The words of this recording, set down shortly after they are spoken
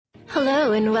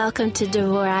Hello and welcome to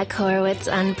Dvorak Horowitz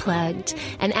Unplugged,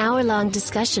 an hour-long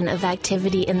discussion of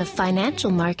activity in the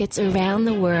financial markets around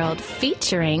the world,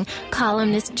 featuring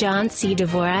columnist John C.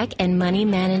 Dvorak and money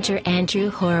manager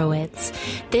Andrew Horowitz.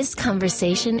 This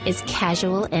conversation is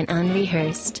casual and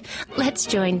unrehearsed. Let's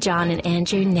join John and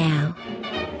Andrew now.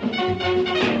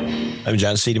 I'm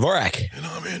John C. Dvorak. And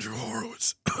I'm Andrew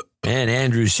Horowitz. And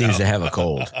Andrew seems to have a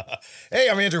cold. Hey,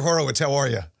 I'm Andrew Horowitz. How are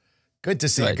you? Good to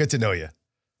see you. Good to know you.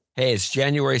 Hey, it's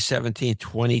January 17th,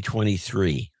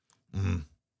 2023.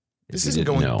 This isn't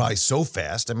going by so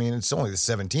fast. I mean, it's only the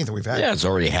 17th, and we've had... Yeah, it's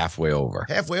already halfway over.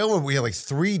 Halfway over. We had like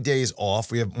 3 days off.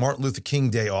 We have Martin Luther King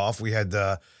Day off. We had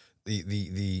the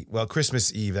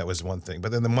Christmas Eve, that was one thing.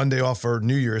 But then the Monday off for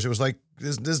New Year's, it was like,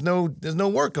 there's no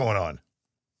work going on.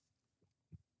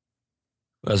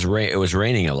 It was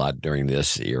raining a lot during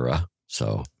this era,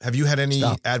 so... Have you had any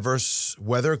adverse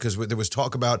weather? Because there was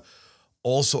talk about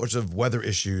all sorts of weather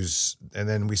issues, and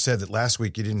then we said that last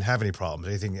week you didn't have any problems.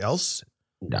 Anything else?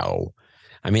 No.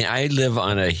 I mean, I live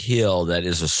on a hill that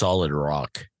is a solid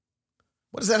rock.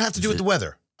 What does that have to do with the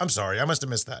weather? I'm sorry, I must have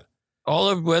missed that. All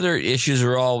of weather issues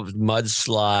are all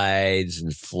mudslides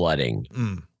and flooding.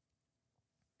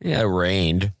 Yeah, it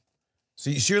rained. So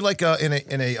you're like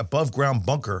in a above ground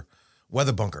bunker,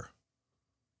 weather bunker.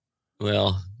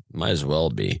 Well, might as well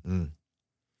be.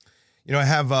 You know, I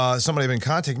have somebody I've been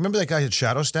contacting. Remember that guy at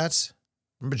Shadow Stats?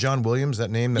 Remember John Williams,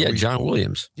 that name? John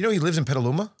Williams. You know, he lives in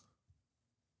Petaluma?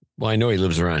 Well, I know he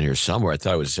lives around here somewhere. I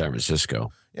thought it was San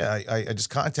Francisco. Yeah, I just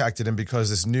contacted him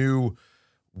because this new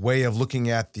way of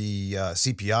looking at the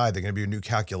CPI, they're going to be a new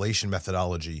calculation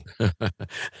methodology.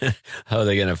 How are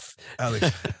they going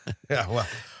to... Yeah, well,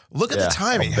 look at the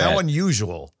timing. How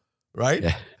unusual, right?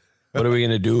 Yeah. What are we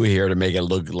going to do here to make it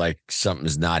look like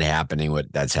something's not happening,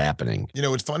 that's happening? You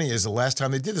know, what's funny is the last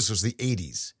time they did this was the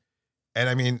 80s. And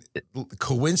I mean,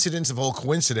 coincidence of all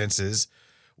coincidences,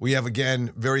 we have,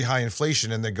 again, very high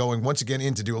inflation, and they're going once again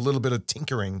in to do a little bit of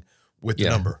tinkering with the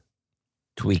number.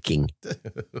 Tweaking.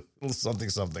 Something.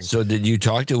 So did you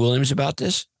talk to Williams about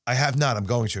this? I have not. I'm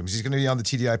going to him. He's going to be on the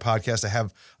TDI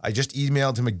podcast. I just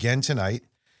emailed him again tonight.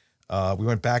 We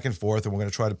went back and forth, and we're going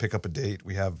to try to pick up a date.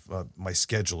 We have my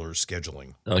scheduler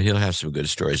scheduling. Oh, he'll have some good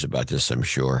stories about this, I'm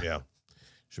sure. Yeah.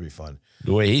 Should be fun.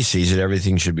 The way he sees it,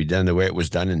 everything should be done the way it was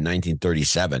done in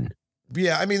 1937.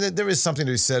 Yeah, I mean, there is something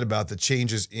to be said about the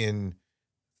changes in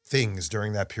things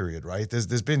during that period, right?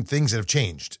 There's been things that have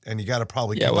changed, and you got to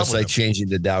probably keep up with it's like changing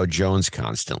the Dow Jones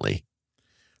constantly.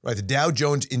 Right, the Dow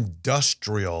Jones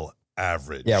Industrial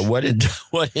Average. Yeah, what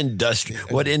industry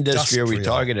are we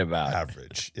talking about?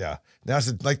 Average, yeah. Now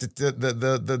it's like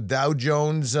the Dow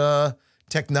Jones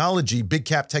technology, big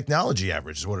cap technology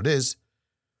average is what it is.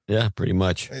 Yeah, pretty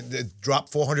much. It dropped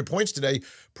 400 points today,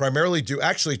 primarily due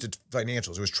actually to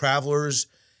financials. It was Travelers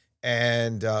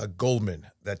and Goldman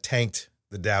that tanked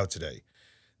the Dow today.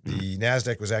 The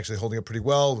NASDAQ was actually holding up pretty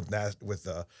well with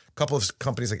a couple of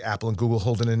companies like Apple and Google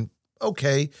holding in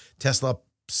okay. Tesla up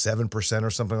 7% or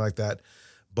something like that.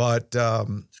 But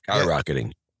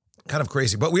skyrocketing. Kind of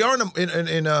crazy. But we are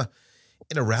in a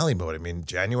rally mode. I mean,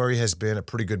 January has been a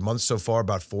pretty good month so far,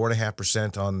 about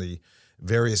 4.5% on the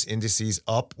various indices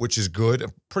up, which is good,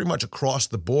 pretty much across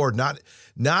the board.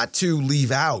 Not to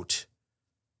leave out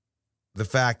the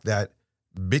fact that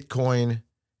Bitcoin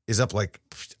is up like,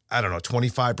 I don't know,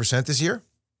 25% this year.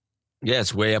 Yeah,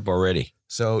 it's way up already.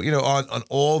 So, you know, on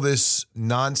all this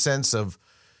nonsense of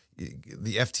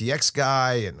the FTX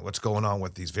guy and what's going on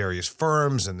with these various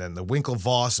firms, and then the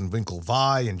Winklevoss and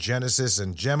Winklevi and Genesis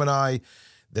and Gemini,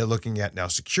 they're looking at now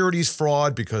securities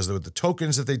fraud because of the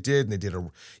tokens that they did. And they did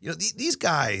these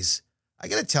guys, I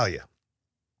got to tell you,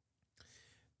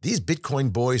 these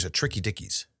Bitcoin boys are tricky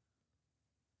dickies.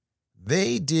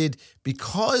 They did,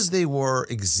 because they were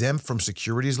exempt from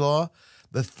securities law,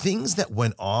 the things that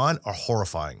went on are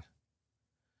horrifying.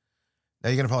 Now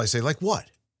you're going to probably say, like what?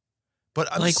 But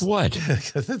what? I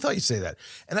thought you'd say that.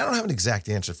 And I don't have an exact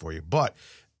answer for you. But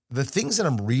the things that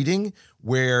I'm reading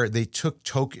where they they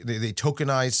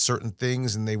tokenized certain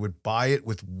things, and they would buy it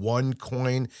with one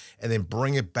coin and then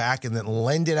bring it back and then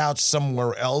lend it out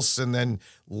somewhere else and then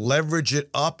leverage it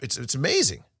up. It's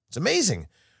amazing. It's amazing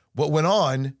what went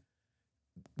on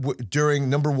during,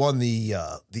 number one, the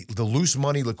loose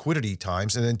money liquidity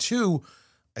times, and then two,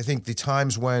 I think the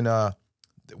times when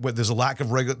there's a lack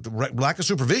of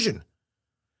supervision.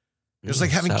 It's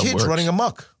like having kids running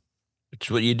amok.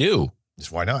 It's what you do.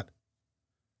 Just why not?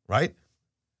 Right?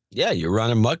 Yeah, you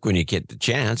run amok when you get the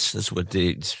chance. That's what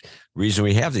the reason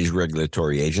we have these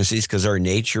regulatory agencies, because our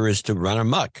nature is to run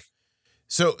amok.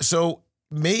 So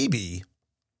maybe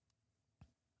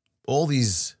all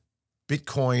these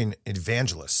Bitcoin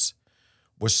evangelists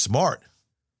was smart,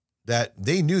 that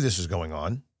they knew this was going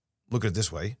on. Look at it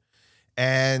this way.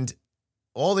 And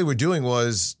all they were doing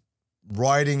was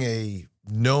riding a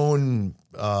known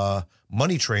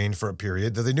money train for a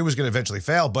period that they knew was going to eventually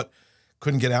fail, but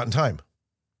couldn't get out in time.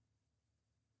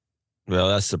 Well,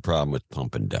 that's the problem with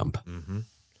pump and dump. Mm-hmm.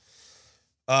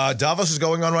 Davos is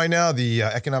going on right now, the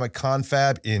economic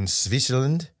confab in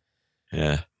Switzerland.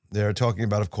 Yeah. They're talking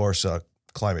about, of course,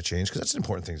 climate change, because that's an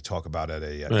important thing to talk about at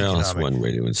a well, that's one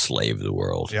way to enslave the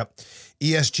world. Yep.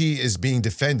 ESG is being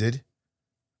defended,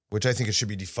 which I think it should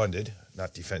be defunded,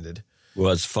 not defended.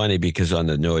 Well, it's funny because on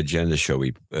the No Agenda show,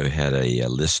 we had a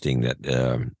listing that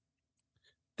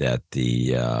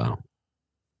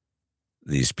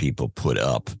these people put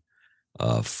up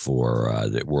for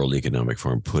the World Economic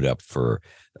Forum put up for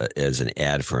as an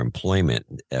ad for employment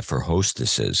for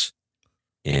hostesses.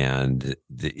 And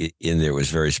in there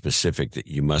was very specific that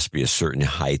you must be a certain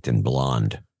height and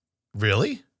blonde.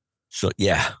 Really? So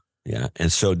yeah.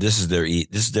 And so this is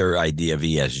their idea of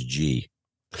ESG.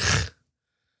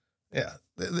 Yeah,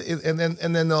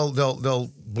 and then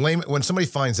they'll blame it when somebody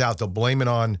finds out. They'll blame it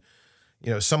on,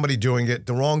 somebody doing it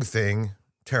the wrong thing.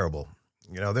 Terrible.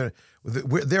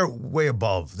 They're way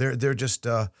above. They're just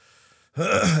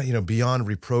beyond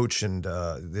reproach, and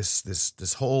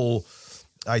this whole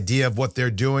idea of what they're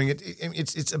doing.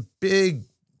 It's a big,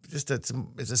 it's a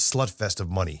slut fest of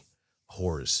money,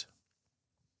 whores.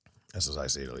 That's as I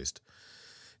say it, at least.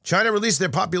 China released their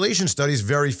population studies.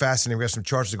 Very fascinating. We have some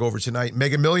charts to go over tonight.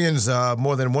 Mega Millions,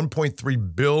 more than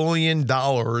 $1.3 billion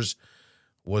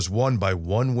was won by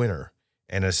one winner,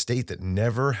 and a state that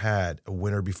never had a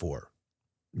winner before.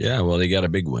 Yeah, well, they got a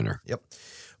big winner. Yep.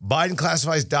 Biden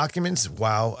classifies documents.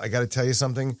 Wow, I got to tell you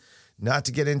something. Not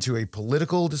to get into a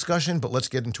political discussion, but let's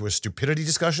get into a stupidity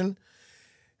discussion.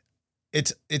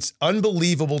 It's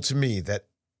unbelievable to me that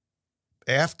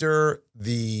after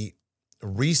the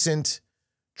recent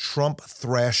Trump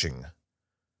thrashing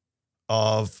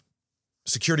of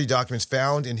security documents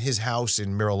found in his house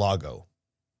in Mar-a-Lago,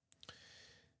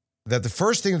 that the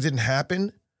first thing that didn't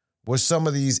happen was some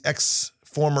of these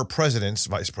former presidents,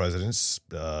 vice presidents,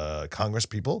 Congress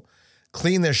people,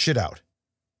 clean their shit out.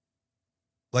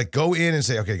 Like, go in and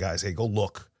say, okay, guys, hey, go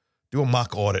look. Do a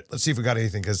mock audit. Let's see if we got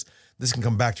anything, because this can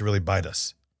come back to really bite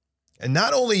us. And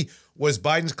not only was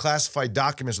Biden's classified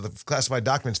documents, or the classified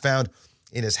documents found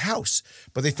in his house,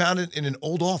 but they found it in an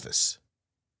old office.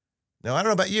 Now, I don't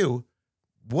know about you.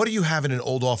 What do you have in an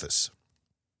old office?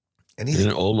 Anything? In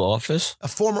an old office? A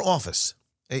former office.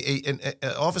 An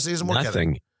office that doesn't work.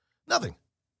 Nothing.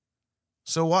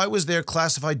 So why was there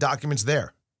classified documents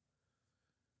there?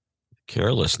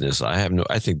 Carelessness. I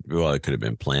think, it could have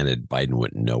been planted. Biden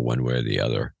wouldn't know one way or the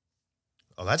other.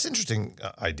 Oh, that's an interesting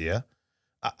idea.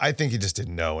 I think he just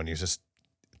didn't know, and he was just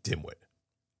dimwit,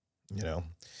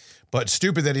 But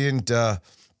stupid that he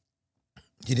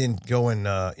didn't go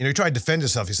and, he tried to defend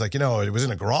himself. He's like, it was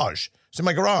in a garage. It's in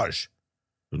my garage.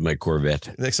 It was my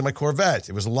Corvette. Next to my Corvette.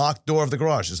 It was a locked door of the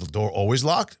garage. Is the door always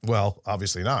locked? Well,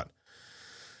 obviously not.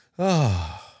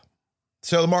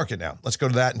 So the market now. Let's go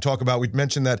to that and talk about, we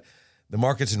mentioned that the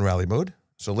market's in rally mode.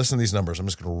 So listen to these numbers. I'm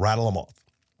just going to rattle them off.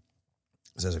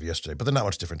 As of yesterday, but they're not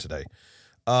much different today.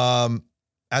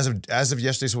 As of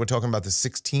yesterday, so we're talking about the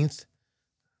 16th.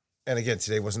 And again,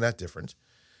 today wasn't that different.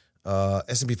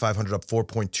 S&P 500 up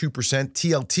 4.2%.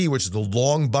 TLT, which is the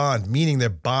long bond, meaning they're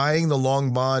buying the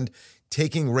long bond,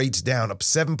 taking rates down, up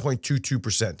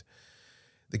 7.22%.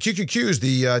 The QQQs,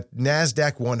 the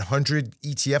NASDAQ 100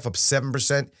 ETF, up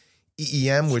 7%.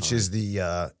 EEM, which is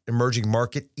the emerging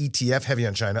market ETF, heavy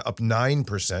on China, up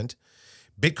 9%.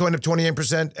 Bitcoin up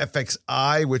 28%.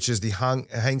 FXI, which is the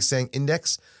Hang Seng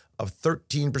Index, up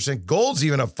 13%. Gold's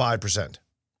even up 5%.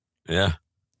 Yeah.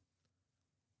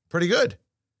 Pretty good.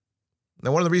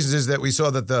 Now, one of the reasons is that we saw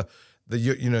that the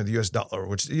U.S. dollar,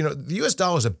 which, the U.S.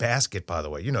 dollar is a basket, by the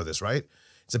way. You know this, right?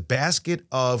 It's a basket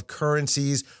of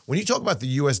currencies. When you talk about the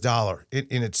U.S. dollar,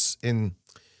 when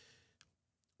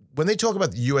they talk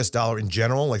about the U.S. dollar in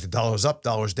general, like the dollar's up,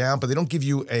 dollar's down, but they don't give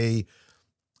you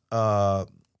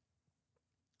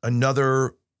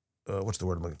another, what's the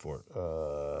word I'm looking for?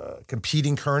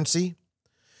 Competing currency.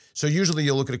 So usually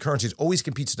you'll look at a currency, it always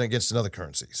competes against another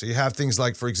currency. So you have things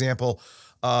like, for example,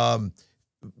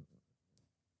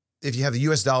 if you have the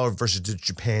U.S. dollar versus the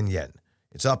Japan yen,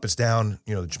 it's up, it's down,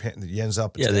 the yen's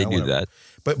up, it's down. Yeah, they do that.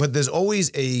 But there's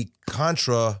always a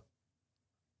contra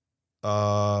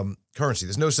currency.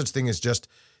 There's no such thing as just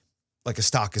like a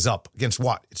stock is up against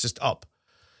what? It's just up.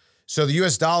 So the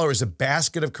U.S. dollar is a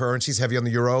basket of currencies, heavy on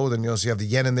the euro. Then you also have the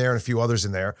yen in there and a few others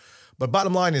in there. But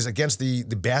bottom line is against the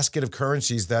basket of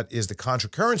currencies that is the contra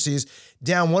currencies,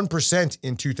 down 1%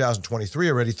 in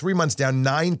 2023 already, 3 months down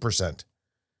 9%.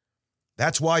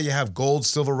 That's why you have gold,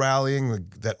 silver rallying,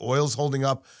 that oil's holding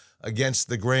up against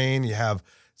the grain. You have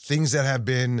things that have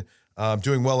been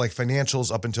doing well, like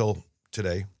financials up until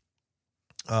today.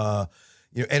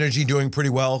 Energy doing pretty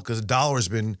well because the dollar has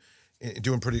been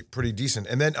doing pretty decent.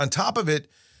 And then on top of it,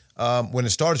 when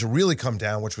it started to really come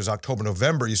down, which was October,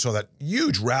 November, you saw that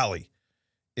huge rally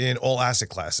in all asset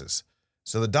classes.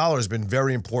 So the dollar has been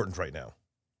very important right now.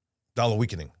 Dollar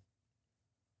weakening.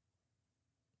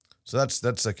 So that's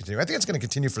continuing. I think it's going to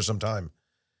continue for some time,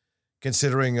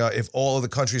 considering if all of the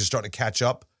countries are starting to catch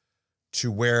up to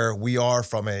where we are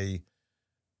from a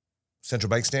central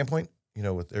bank standpoint.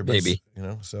 With everybody,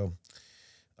 maybe. So,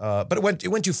 but it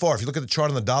went too far. If you look at the chart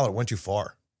on the dollar, it went too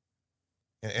far,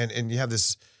 and you have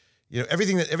this,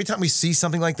 every time we see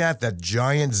something like that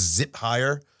giant zip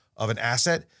higher of an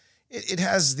asset, it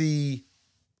has the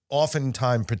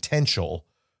oftentimes potential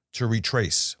to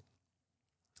retrace.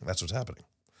 And that's what's happening.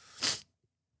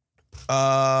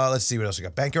 Let's see what else we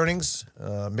got. Bank earnings,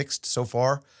 mixed so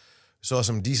far. Saw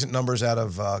some decent numbers out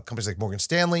of companies like Morgan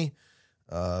Stanley.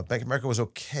 Bank of America was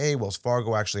okay. Wells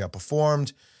Fargo actually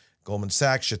outperformed. Goldman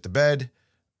Sachs shit the bed.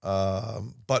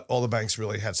 But all the banks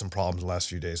really had some problems the last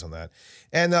few days on that.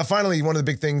 And finally, one of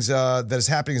the big things that is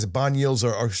happening is that bond yields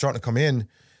are starting to come in.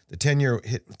 The 10-year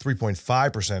hit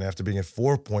 3.5% after being at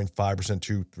 4.5%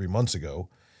 2-3 months ago.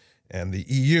 And the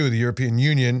EU, the European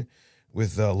Union,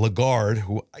 with Lagarde,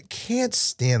 who I can't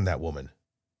stand that woman.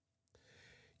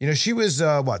 She was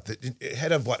the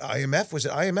head of IMF? Was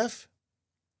it IMF?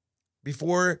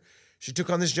 Before she took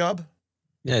on this job?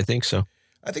 Yeah, I think so.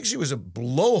 I think she was a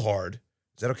blowhard.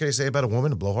 Is that okay to say about a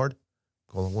woman, a blowhard?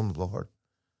 Call a woman a blowhard?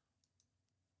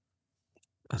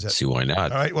 Let's see why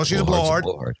not. All right. Well, she's a blowhard.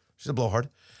 She's a blowhard.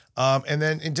 And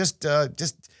then it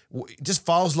just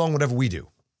follows along whatever we do.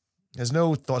 Has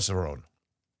no thoughts of her own.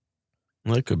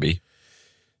 Well, it could be.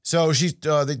 So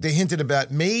they hinted about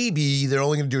maybe they're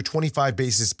only going to do a 25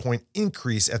 basis point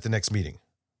increase at the next meeting.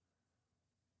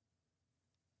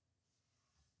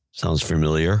 Sounds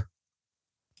familiar.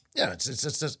 Yeah, it's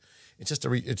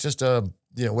just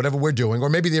whatever we're doing, or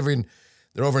maybe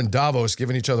they're over in Davos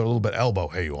giving each other a little bit elbow.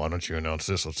 Hey, why don't you announce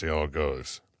this? Let's see how it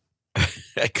goes.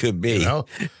 That could be.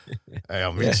 Hey,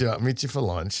 I'll meet you for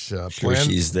lunch. Sure,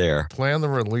 she's there. Plan the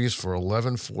release for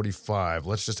 11:45.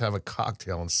 Let's just have a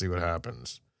cocktail and see what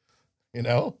happens.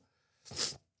 All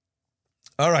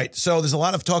right. So there's a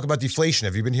lot of talk about deflation.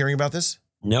 Have you been hearing about this?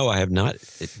 No, I have not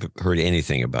heard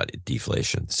anything about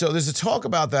deflation. So there's a talk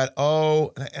about that.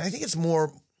 And I think it's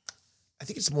more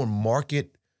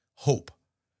market hope,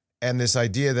 and this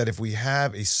idea that if we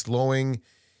have a slowing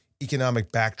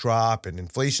economic backdrop and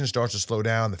inflation starts to slow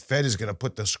down, the Fed is going to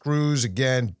put the screws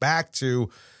again back to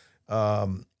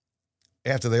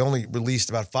after they only released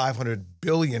about $500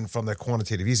 billion from their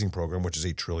quantitative easing program, which is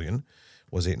 $8 trillion,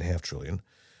 was $8.5 trillion,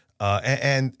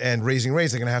 and raising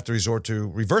rates, they're going to have to resort to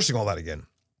reversing all that again.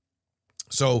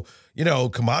 So,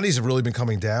 commodities have really been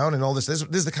coming down and all this. This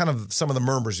is the kind of some of the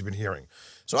murmurs you've been hearing.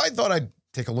 So I thought I'd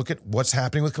take a look at what's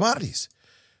happening with commodities.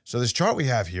 So this chart we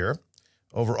have here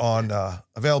over on,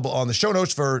 available on the show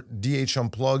notes for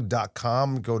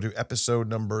dhnunplugged.com. Go to episode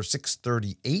number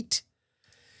 638.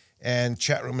 And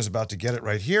chat room is about to get it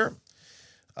right here.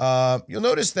 You'll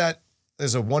notice that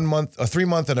there's a 1 month, a 3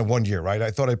 month, and a 1 year, right?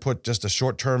 I thought I'd put just a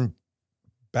short term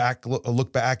a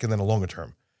look back and then a longer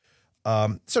term.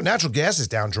 So natural gas is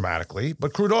down dramatically,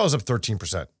 but crude oil is up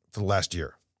 13% for the last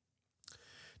year.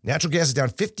 Natural gas is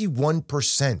down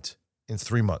 51% in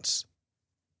 3 months.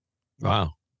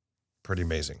 Wow. Pretty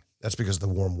amazing. That's because of the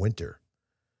warm winter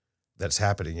that's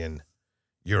happening in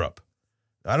Europe.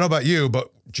 I don't know about you, but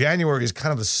January is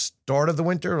kind of the start of the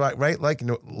winter, right? Like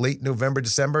late November,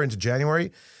 December into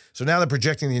January. So now they're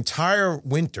projecting the entire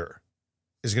winter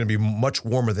is going to be much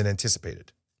warmer than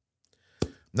anticipated.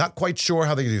 Not quite sure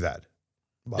how they do that.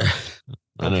 But,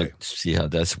 I don't see how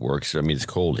that works. I mean, it's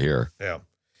cold here. Yeah.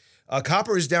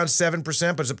 Copper is down 7%,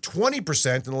 but it's up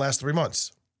 20% in the last 3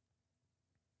 months.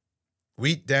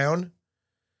 Wheat down.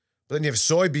 But then you have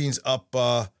soybeans up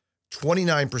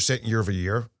 29% year over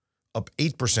year, up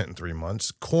 8% in 3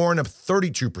 months. Corn up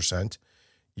 32%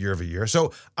 year over year.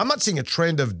 So I'm not seeing a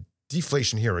trend of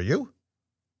deflation here. Are you?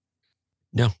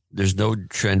 No, there's no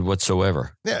trend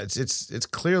whatsoever. Yeah, it's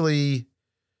clearly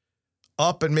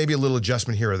up and maybe a little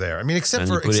adjustment here or there. I mean, except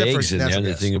for eggs in there,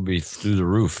 the thing will be through the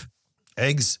roof.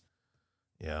 Eggs?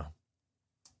 Yeah.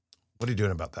 What are you doing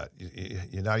about that?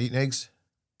 You're not eating eggs?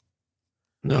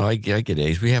 No, I get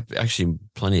eggs. We have actually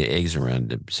plenty of eggs around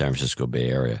the San Francisco Bay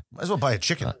Area. Might as well buy a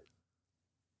chicken.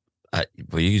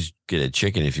 Well, you could get a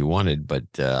chicken if you wanted, but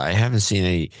I haven't seen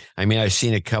any. I mean, I've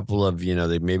seen a couple of,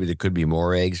 maybe there could be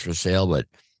more eggs for sale, but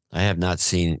I have not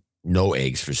seen no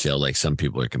eggs for sale like some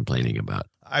people are complaining about.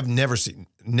 I've never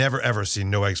ever seen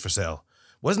no eggs for sale.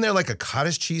 Wasn't there like a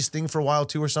cottage cheese thing for a while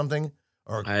too, or something?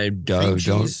 Or I don't.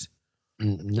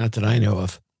 Not that I know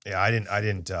of. Yeah,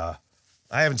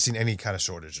 I haven't seen any kind of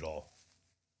shortage at all.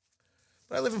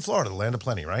 But I live in Florida, the land of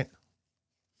plenty, right?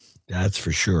 That's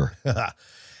for sure.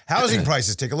 Housing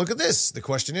prices. Take a look at this. The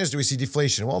question is, do we see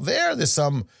deflation? Well, there's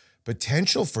some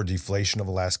potential for deflation over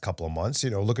the last couple of months.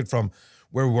 Looking from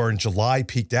where we were in July,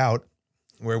 peaked out,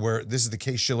 this is the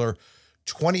Case-Shiller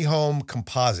 20-home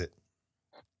composite.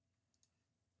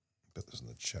 Put this in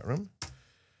the chat room.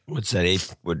 What's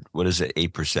that? What does that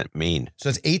 8% mean? So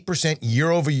it's 8%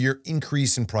 year-over-year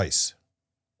increase in price.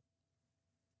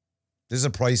 This is a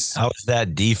price. How is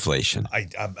that deflation?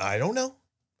 I don't know.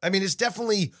 I mean, it's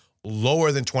definitely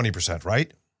lower than 20%,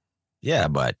 right? Yeah,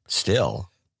 but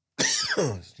still.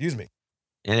 Excuse me.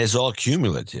 And it's all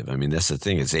cumulative. I mean, that's the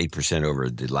thing. It's 8% over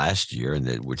the last year,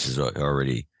 which is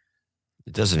already,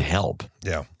 it doesn't help.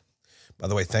 Yeah. By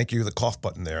the way, thank you. The cough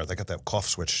button there. I got that cough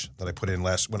switch that I put in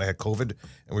when I had COVID, and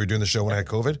we were doing the show when I had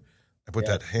COVID. I put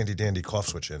that handy dandy cough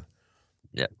switch in.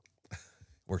 Yeah.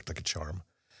 Worked like a charm.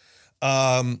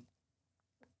 Yeah,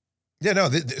 no.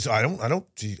 So I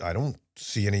don't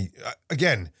see any.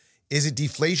 Again, is it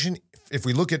deflation? If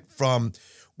we look at from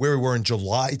where we were in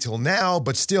July till now,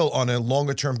 but still on a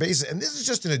longer term basis, and this is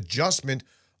just an adjustment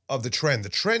of the trend. The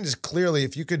trend is clearly,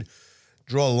 if you could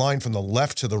draw a line from the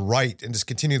left to the right and just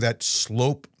continue that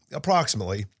slope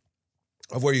approximately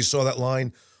of where you saw that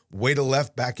line way to the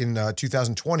left back in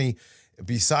 2020.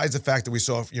 Besides the fact that we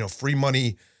saw free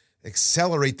money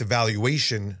accelerate the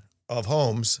valuation of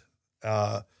homes.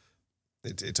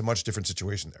 It's a much different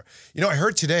situation there. I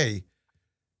heard today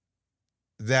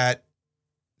that,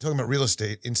 talking about real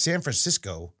estate, in San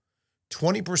Francisco,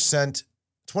 27%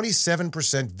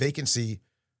 vacancy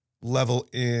level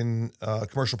in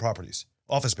commercial properties,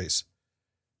 office space.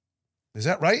 Is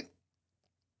that right?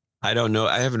 I don't know.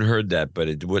 I haven't heard that, but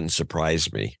it wouldn't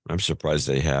surprise me. I'm surprised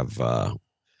they have,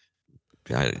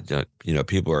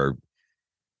 people are,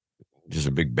 there's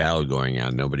a big battle going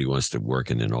on. Nobody wants to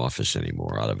work in an office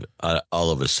anymore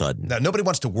all of a sudden. Now, nobody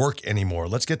wants to work anymore.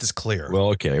 Let's get this clear. Well,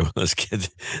 okay. Let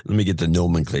me get the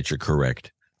nomenclature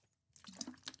correct.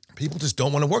 People just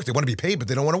don't want to work. They want to be paid, but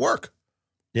they don't want to work.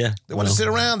 Yeah. They want to sit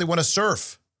around. They want to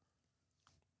surf.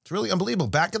 It's really unbelievable.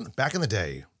 Back in the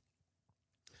day,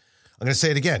 I'm going to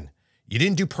say it again. You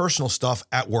didn't do personal stuff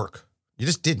at work. You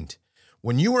just didn't.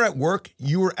 When you were at work,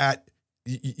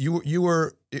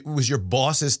 it was your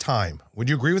boss's time. Would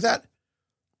you agree with that?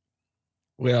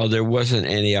 Well, there wasn't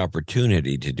any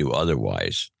opportunity to do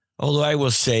otherwise. Although I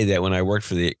will say that when I worked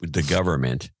for the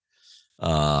government,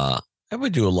 I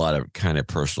would do a lot of kind of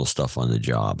personal stuff on the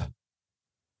job.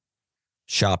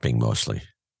 Shopping mostly.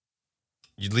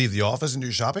 You'd leave the office and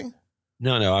do shopping?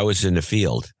 No, I was in the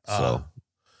field.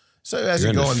 So as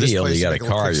you're you in go the in this field, place, you got a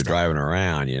car, you're stop. driving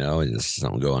around, there's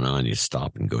something going on, you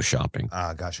stop and go shopping.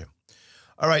 Gotcha.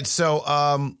 All right, so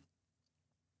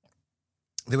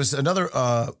there was another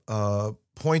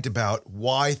point about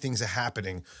why things are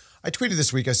happening. I tweeted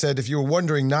this week, I said, if you were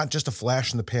wondering, not just a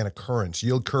flash in the pan occurrence,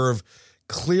 yield curve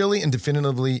clearly and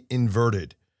definitively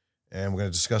inverted. And we're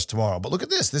going to discuss tomorrow. But look at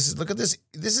this. Look at this.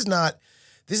 This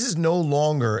is no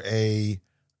longer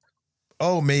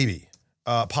maybe,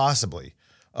 possibly.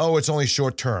 Oh, it's only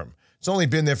short term. It's only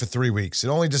been there for 3 weeks. It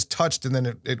only just touched, and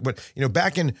then it went.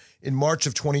 Back in March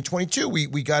of 2022,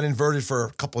 we got inverted for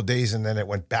a couple of days, and then it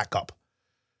went back up.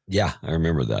 Yeah, I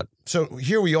remember that. So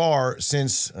here we are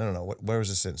since, I don't know, where was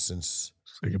it since?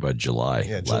 Think about July.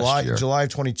 Yeah, July of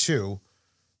 22.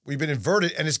 We've been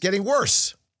inverted, and it's getting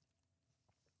worse.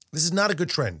 This is not a good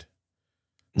trend.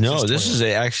 No, this is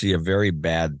actually a very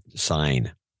bad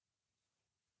sign.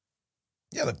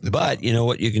 Yeah, but you know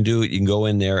what you can do? You can go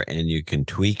in there and you can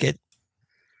tweak it.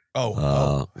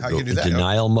 How you can do that?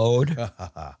 Denial mode.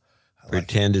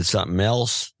 Pretend it's something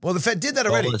else. Well, the Fed did that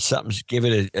already. Give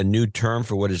it a new term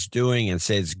for what it's doing and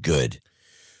say it's good.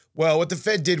 Well, what the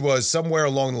Fed did was somewhere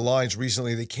along the lines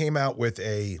recently, they came out with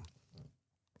it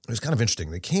was kind of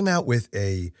interesting. They came out with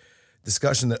a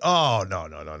discussion that,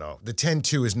 no. The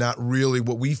 10-2 is not really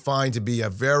what we find to be a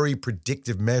very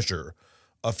predictive measure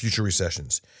of future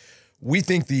recessions. We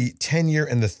think the 10-year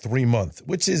and the 3-month,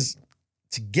 which is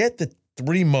to get the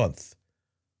 3-month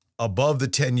above the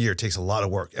 10-year takes a lot of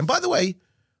work. And by the way,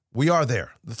 we are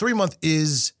there. The 3-month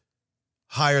is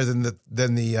higher than the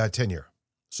 10-year.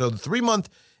 So the 3-month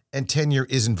and 10-year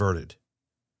is inverted.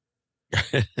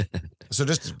 So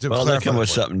just to well, they'll come with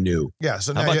the point. something new. Yeah.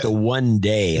 So how now about the 1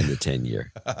 day in the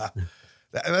 10-year?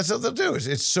 That's what they'll do.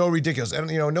 It's so ridiculous. And,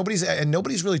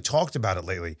 nobody's really talked about it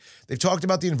lately. They've talked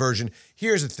about the inversion.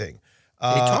 Here's the thing. They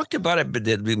talked about it, but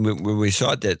when we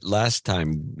saw it that last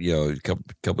time, a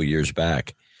couple years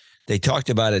back, they talked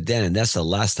about it then, and that's the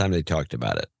last time they talked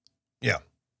about it. Yeah.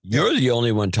 You're the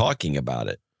only one talking about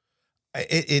it.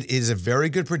 It is a very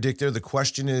good predictor. The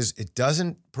question is, it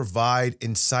doesn't provide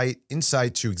insight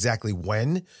to exactly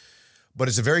when, but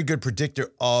it's a very good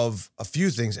predictor of a few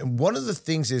things. And one of the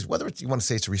things is, whether you want to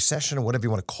say it's a recession or whatever you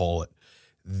want to call it,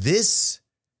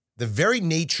 the very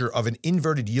nature of an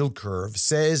inverted yield curve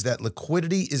says that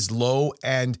liquidity is low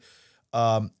and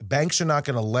banks are not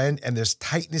going to lend, and there's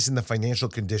tightness in the financial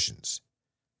conditions.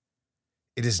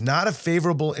 It is not a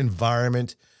favorable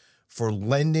environment for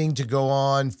lending to go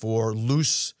on, for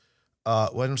loose,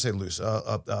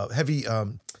 heavy,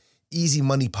 easy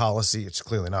money policy. It's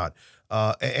clearly not.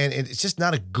 And it's just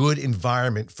not a good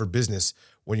environment for business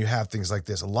when you have things like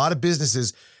this. A lot of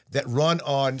businesses that run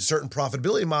on certain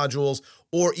profitability modules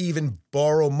or even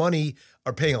borrow money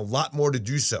are paying a lot more to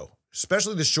do so,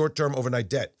 especially the short-term overnight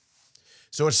debt.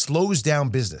 So it slows down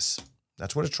business.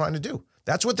 That's what it's trying to do.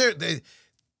 That's what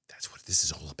that's what this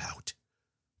is all about.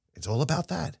 It's all about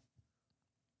that.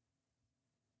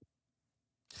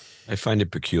 I find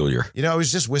it peculiar. I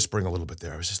was just whispering a little bit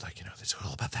there. I was just like, it's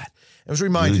all about that. It was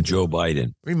reminding Joe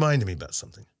Biden. Reminded me about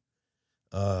something.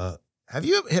 Have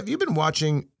you been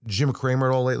watching Jim Cramer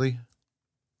at all lately?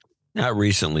 Not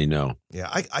recently, no. Yeah,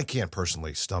 I can't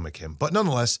personally stomach him, but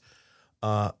nonetheless,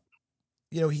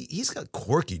 he's got a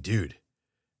quirky dude.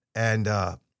 And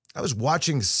I was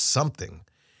watching something,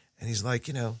 and he's like,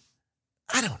 I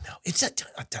don't know. It's and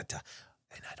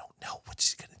I don't know what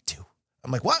she's gonna do.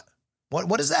 I'm like, what?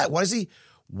 What is that? Why is he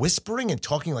whispering and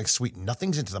talking like sweet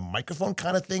nothings into the microphone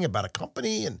kind of thing about a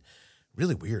company? And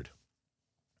really weird.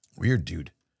 Weird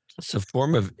dude. It's a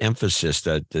form of emphasis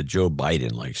that Joe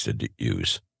Biden likes to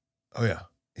use. Oh, yeah.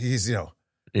 He's,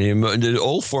 the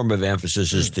old form of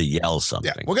emphasis is to yell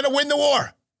something. Yeah, we're going to win the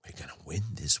war. We're going to win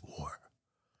this war.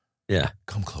 Yeah.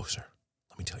 Come closer.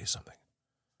 Let me tell you something.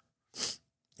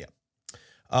 Yeah.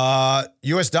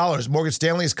 U.S. dollars. Morgan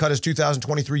Stanley has cut his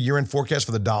 2023 year-end forecast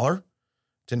for the dollar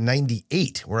to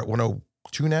 98. We're at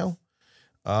 102 now.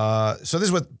 So this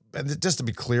is what, just to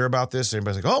be clear about this,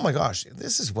 everybody's like, oh my gosh,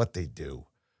 this is what they do.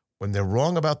 When they're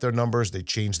wrong about their numbers, they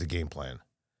change the game plan.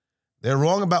 They're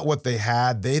wrong about what they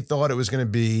had. They thought it was going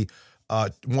to be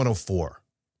 104.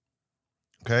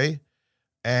 Okay?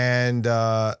 And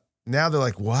now they're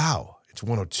like, wow, it's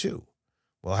 102.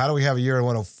 Well, how do we have a year in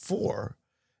 104?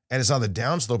 And it's on the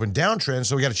downslope and downtrend,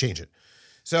 so we got to change it.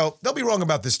 So they'll be wrong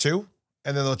about this too,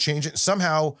 and then they'll change it.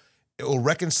 Somehow it will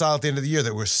reconcile at the end of the year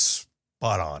that we're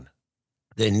spot on.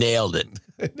 They nailed it.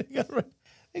 They got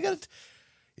it.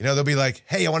 They'll be like,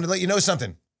 hey, I wanted to let you know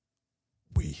something.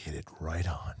 We hit it right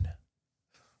on.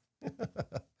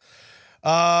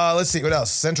 Let's see. What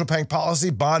else? Central bank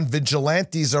policy. Bond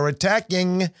vigilantes are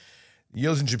attacking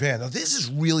yields in Japan. Now, this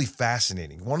is really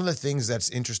fascinating. One of the things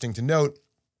that's interesting to note,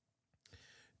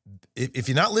 if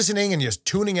you're not listening and you're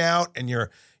tuning out and you're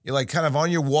like kind of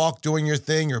on your walk doing your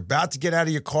thing, you're about to get out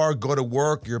of your car, go to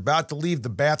work, you're about to leave the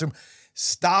bathroom,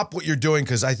 stop what you're doing,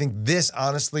 because I think this,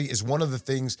 honestly, is one of the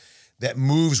things that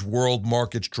moves world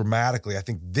markets dramatically. I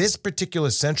think this particular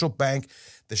central bank,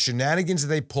 the shenanigans that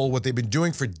they pull, what they've been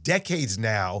doing for decades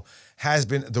now, has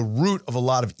been the root of a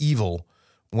lot of evil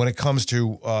when it comes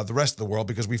to the rest of the world,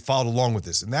 because we followed along with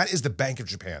this. And that is the Bank of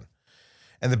Japan.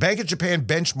 And the Bank of Japan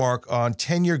benchmark on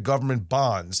 10-year government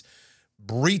bonds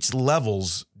breached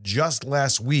levels just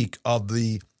last week of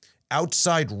the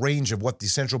outside range of what the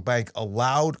central bank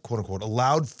allowed, quote unquote,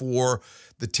 allowed for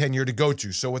the 10-year to go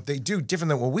to. So what they do different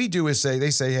than what we do is they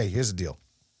say, hey, here's the deal.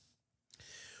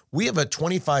 We have a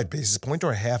 25 basis point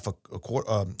or a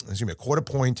quarter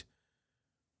point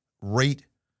rate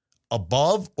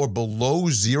above or below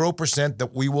 0%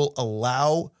 that we will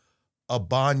allow a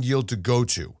bond yield to go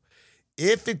to.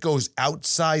 If it goes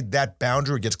outside that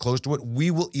boundary or gets close to it,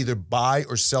 we will either buy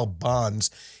or sell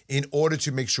bonds in order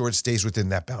to make sure it stays within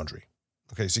that boundary.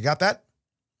 Okay, so you got that?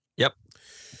 Yep.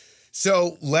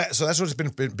 So that's what it's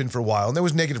been for a while. And there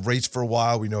was negative rates for a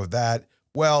while. We know that.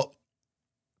 Well,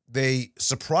 they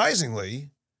surprisingly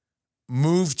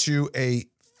moved to a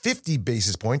 50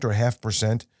 basis point or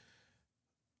 0.5%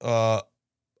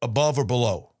 above or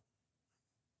below.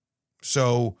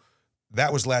 So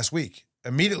that was last week.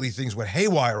 Immediately things went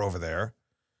haywire over there.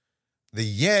 The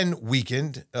yen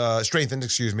strengthened,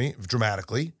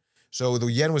 dramatically. So the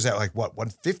yen was at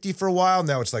 150 for a while.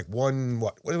 Now it's like what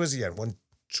was the yen?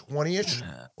 120-ish?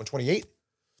 128?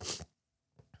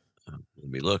 Let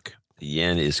me look. The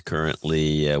yen is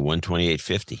currently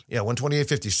 128.50. Yeah,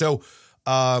 128.50. So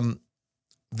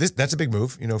that's a big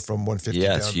move, from 150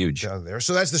 Yeah, it's huge. down there.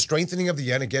 So that's the strengthening of the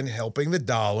yen, again, helping the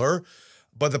dollar.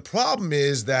 But the problem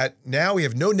is that now we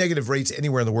have no negative rates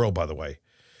anywhere in the world, by the way.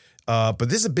 But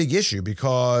this is a big issue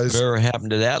because... Whatever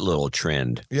happened to that little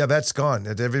trend? Yeah, that's gone.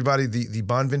 Everybody, the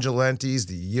bond vigilantes,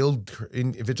 the yield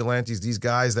vigilantes, these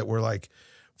guys that were like,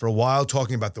 for a while,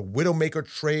 talking about the widowmaker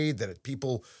trade, that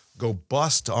people go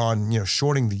bust on,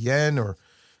 shorting the yen or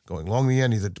going long the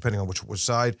yen, either depending on which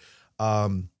side.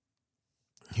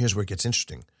 Here's where it gets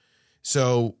interesting.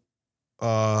 So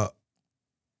there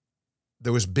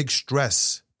was big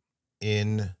stress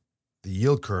in the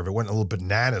yield curve. It went a little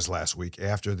bananas last week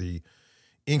after the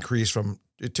increase from,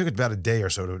 it took about a day or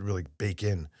so to really bake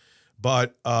in.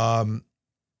 But the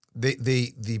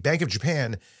Bank of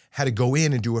Japan had to go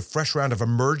in and do a fresh round of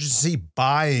emergency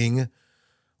buying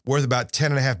worth about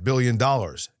 $10.5 billion.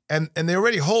 And they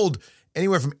already hold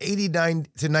anywhere from 89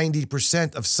 to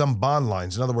 90% of some bond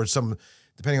lines. In other words,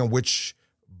 depending on which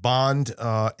bond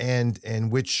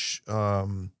and which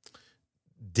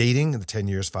dating, the 10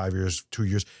 years, 5 years, 2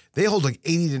 years, they hold like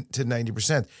 80 to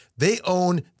 90%. They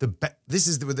own this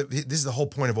is the whole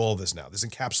point of all this now. This is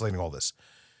encapsulating all this.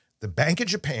 The Bank of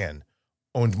Japan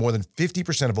owned more than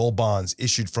 50% of all bonds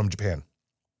issued from Japan.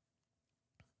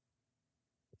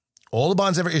 All the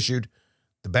bonds ever issued,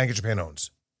 the Bank of Japan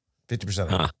owns 50% of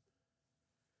them.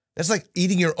 That's like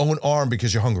eating your own arm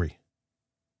because you're hungry.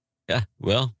 Yeah,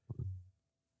 well,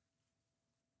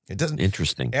 it doesn't.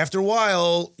 Interesting. After a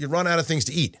while, you run out of things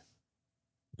to eat.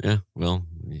 Yeah, well,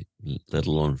 let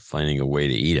alone finding a way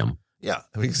to eat them. Yeah,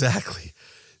 exactly.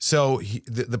 So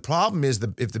the problem is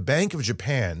if the Bank of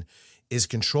Japan is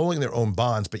controlling their own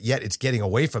bonds, but yet it's getting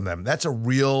away from them, that's a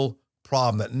real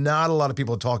problem that not a lot of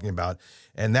people are talking about,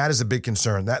 and that is a big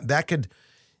concern. That could,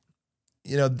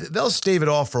 they'll stave it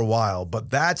off for a while, but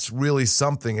that's really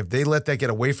something. If they let that get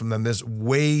away from them, there's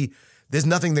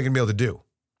nothing they're going to be able to do.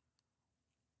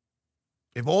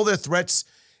 If all their threats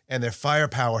and their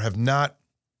firepower have not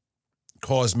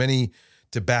caused many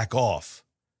to back off,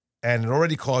 and it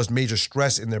already caused major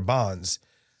stress in their bonds,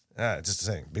 just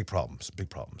saying, big problems.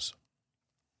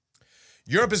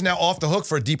 Europe is now off the hook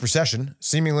for a deep recession,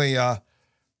 seemingly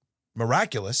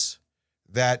miraculous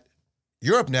that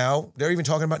Europe now, they're even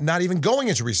talking about not even going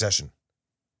into recession.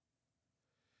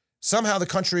 Somehow the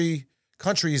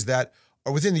countries that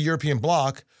are within the European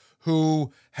bloc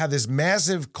who have this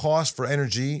massive cost for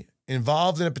energy,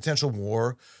 involved in a potential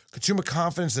war, consumer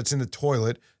confidence that's in the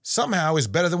toilet, somehow is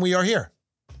better than we are here.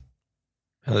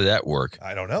 How did that work?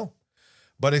 I don't know.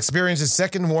 But experienced its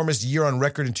second warmest year on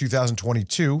record in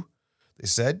 2022. They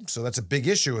said, so that's a big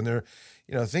issue, and they're,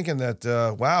 thinking that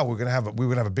we're gonna have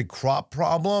a big crop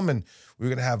problem, and we're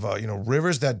gonna have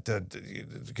rivers that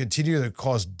continue to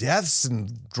cause deaths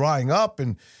and drying up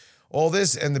and all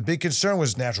this. And the big concern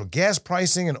was natural gas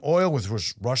pricing and oil, which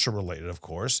was Russia related, of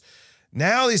course.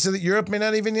 Now they said that Europe may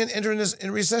not even enter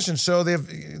in recession, so they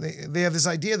have this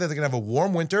idea that they're gonna have a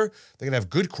warm winter, they're gonna have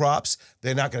good crops,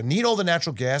 they're not gonna need all the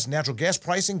natural gas. Natural gas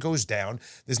pricing goes down.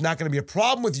 There's not gonna be a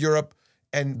problem with Europe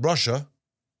and Russia.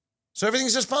 So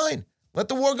everything's just fine. Let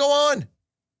the war go on.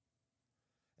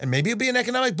 And maybe it'll be an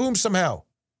economic boom somehow.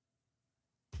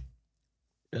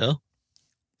 Well,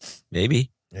 maybe.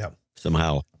 Yeah.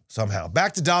 Somehow.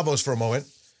 Back to Davos for a moment.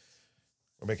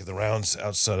 We're making the rounds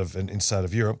outside of and inside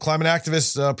of Europe. Climate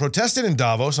activists protested in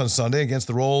Davos on Sunday against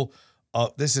the role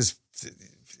of, the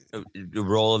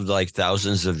role of like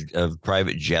thousands of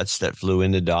private jets that flew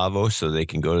into Davos so they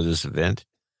can go to this event.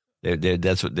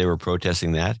 That's what they were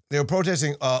protesting. That they were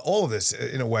protesting all of this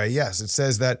in a way. Yes, it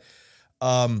says that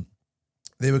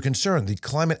they were concerned. The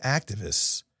climate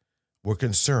activists were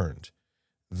concerned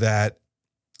that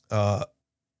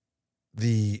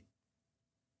the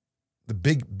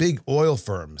big oil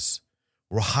firms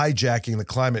were hijacking the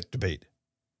climate debate.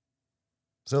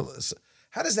 So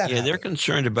how does that? Yeah, happen? They're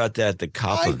concerned about that. The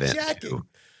COP event. Too.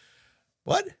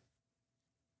 What?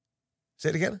 Say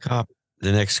it again. COP.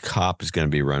 The next COP is going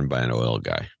to be run by an oil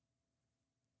guy.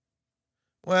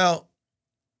 Well,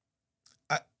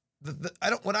 what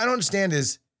I don't understand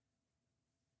is,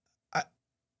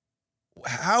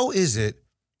 how is it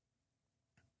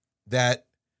that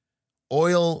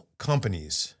oil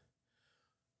companies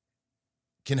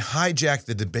can hijack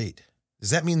the debate? Does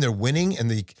that mean they're winning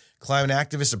and the climate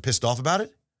activists are pissed off about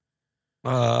it?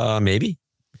 Maybe.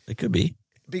 It could be.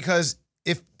 Because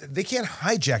if they can't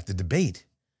hijack the debate,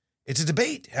 it's a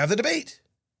debate. Have the debate.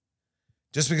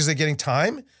 Just because they're getting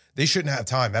time, they shouldn't have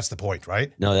time. That's the point,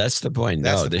 right? No, that's the point.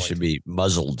 They should be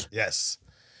muzzled. Yes.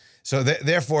 So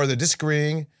therefore, they're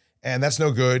disagreeing, And that's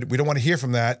no good. We don't want to hear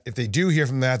from that. If they do hear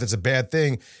from that, that's a bad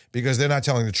thing because they're not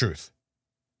telling the truth.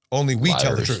 Only we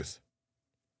tell the truth.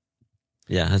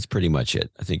 Yeah, that's pretty much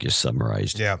it. I think you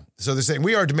summarized. Yeah. So they're saying,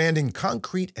 we are demanding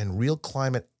concrete and real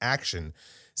climate action,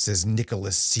 says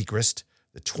Nicholas Seacrest,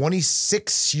 the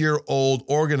 26-year-old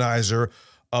organizer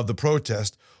of the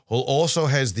protest, who also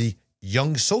has the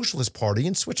Young Socialist Party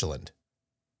in Switzerland.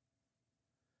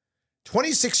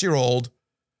 26-year-old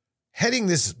heading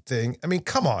this thing. I mean,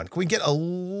 come on. Can we get a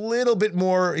little bit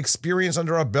more experience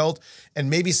under our belt and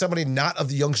maybe somebody not of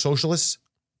the Young Socialists?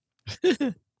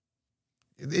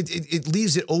 It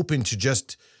leaves it open to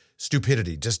just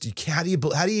stupidity. Just how do you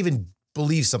even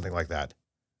believe something like that?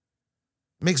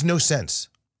 It makes no sense.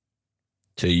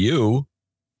 To you?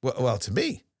 Well, to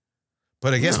me.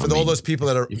 But I guess for all those people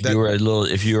that are...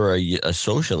 If you were a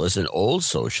socialist, an old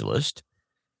socialist,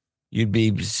 you'd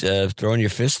be throwing your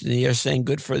fist in the air saying,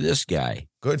 good for this guy.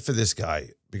 Good for this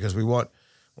guy. Because we want...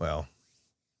 Well,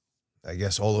 I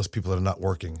guess all those people that are not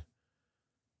working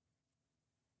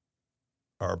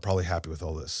are probably happy with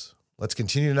all this. Let's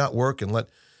continue to not work and let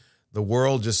the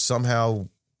world just somehow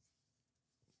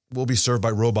will be served by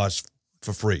robots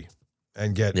for free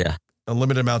and get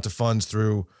unlimited amount of funds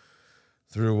through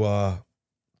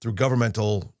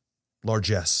governmental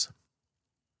largesse.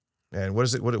 And what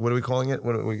is it? What are we calling it?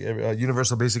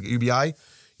 Universal basic UBI?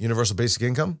 Universal basic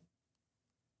income?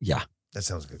 Yeah. That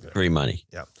sounds good. Free money.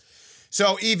 Yeah.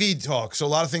 So EV talk. So a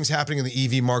lot of things happening in the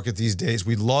EV market these days.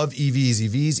 We love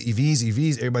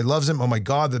EVs. Everybody loves them. Oh my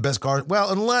God, the best car.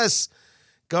 Well, unless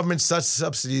government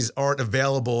subsidies aren't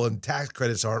available and tax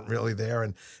credits aren't really there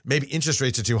and maybe interest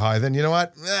rates are too high, then you know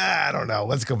what? I don't know.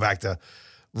 Let's go back to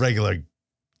regular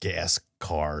gas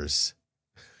cars,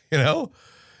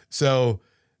 So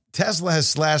Tesla has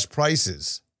slashed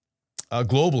prices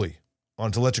globally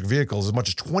onto electric vehicles as much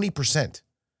as 20%.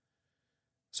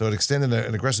 So it extended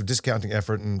an aggressive discounting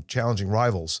effort and challenging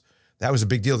rivals. That was a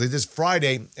big deal. They did this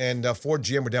Friday, and Ford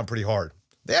GM were down pretty hard.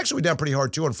 They actually were down pretty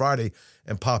hard, too, on Friday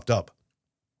and popped up.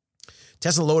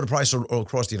 Tesla lowered the price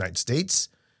across the United States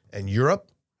and Europe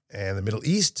and the Middle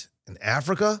East and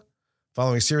Africa,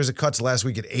 following a series of cuts last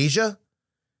week in Asia.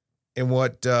 And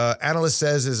what analyst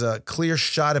says is a clear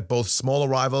shot at both smaller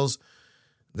rivals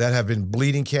that have been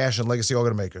bleeding cash and legacy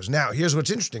automakers. Now, here's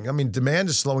what's interesting. I mean, demand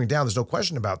is slowing down. There's no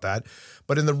question about that.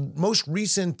 But in the most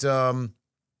recent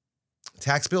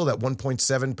tax bill, that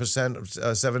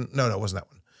 1.7%, no, it wasn't that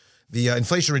one. The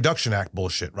Inflation Reduction Act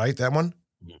bullshit, right? That one?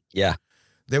 Yeah.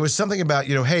 There was something about,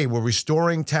 hey, we're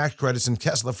restoring tax credits. And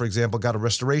Tesla, for example, got a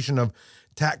restoration of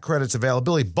tax credits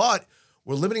availability, but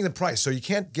we're limiting the price. So you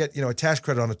can't get, a tax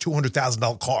credit on a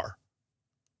 $200,000 car,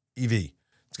 EV.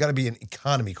 It's got to be an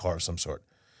economy car of some sort.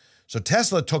 So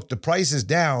Tesla took the prices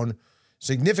down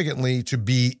significantly to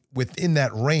be within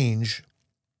that range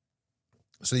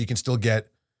so you can still get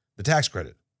the tax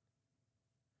credit.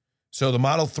 So the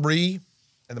Model 3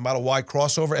 and the Model Y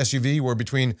crossover SUV were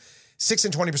between 6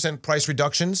 and 20% price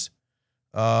reductions.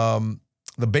 The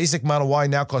basic Model Y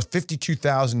now costs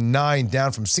 $52,900,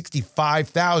 down from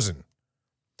 $65,000.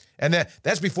 And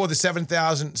that's before the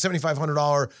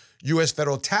 $7,500 U.S.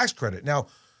 federal tax credit. Now,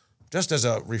 just as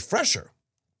a refresher,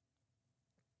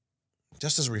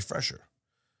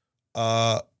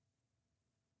 the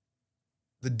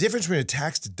difference between a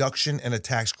tax deduction and a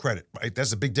tax credit, right?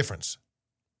 That's a big difference.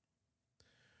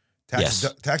 Tax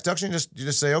deduction, you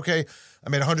just say, okay, I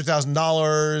made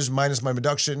 $100,000 minus my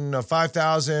deduction of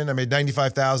 $5,000. I made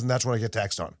 $95,000. That's what I get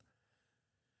taxed on.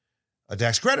 A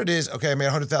tax credit is, okay, I made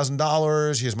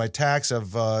 $100,000. Here's my tax of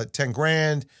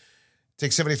 $10,000.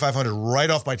 Take $7,500 right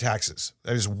off my taxes.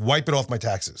 I just wipe it off my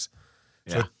taxes.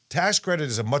 Yeah. So tax credit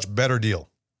is a much better deal.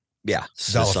 Yeah,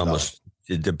 so it's almost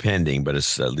depending, but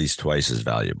it's at least twice as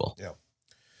valuable. Yeah.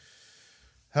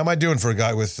 How am I doing for a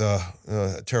guy with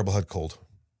a terrible head cold?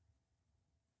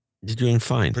 You're doing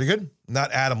fine. Pretty good?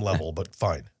 Not Adam level, but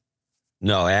fine.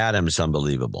 No, Adam's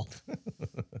unbelievable.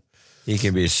 He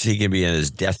can be in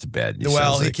his deathbed.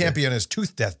 Well, he can't be in his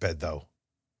tooth deathbed, though.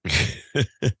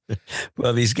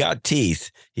 Well, if he's got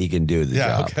teeth, he can do the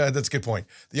job. Yeah, okay, that's a good point.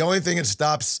 The only thing that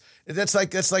stops, that's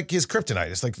like his kryptonite.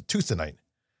 It's like the toothenite.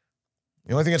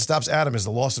 The only thing that stops Adam is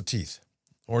the loss of teeth,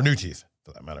 or new teeth,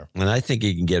 for that matter. And I think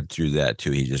he can get through that,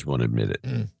 too. He just won't admit it.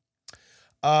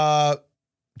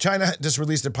 China just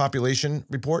released a population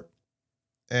report,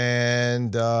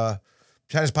 and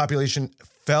China's population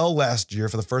fell last year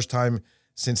for the first time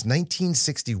since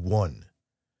 1961,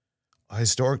 a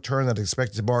historic turn that is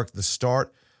expected to mark the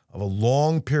start of a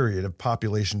long period of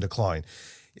population decline.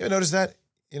 You ever notice that?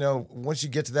 Once you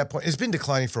get to that point, it's been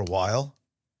declining for a while.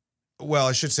 Well,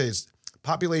 I should say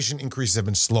population increases have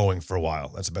been slowing for a while.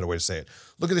 That's a better way to say it.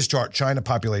 Look at this chart, China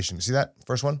population. See that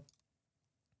first one?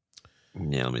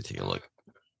 Yeah, let me take a look.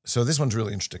 So this one's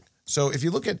really interesting. So if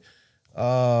you look at,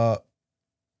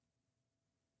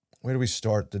 where do we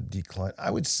start the decline?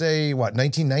 I would say,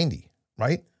 1990,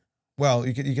 right? Well,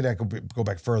 you could go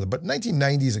back further, but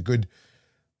 1990 is a good,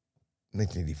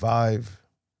 1985.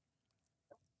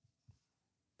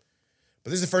 But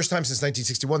this is the first time since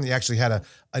 1961 they actually had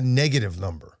a negative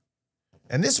number.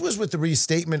 And this was with the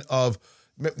restatement of,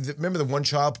 remember the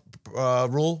one-child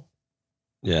rule?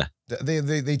 Yeah.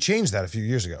 They changed that a few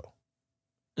years ago.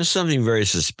 There's something very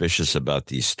suspicious about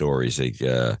these stories. Like,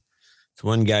 it's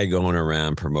one guy going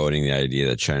around promoting the idea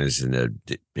that China's in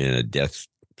a death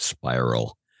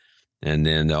spiral. And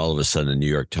then all of a sudden the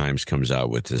New York Times comes out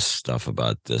with this stuff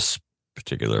about this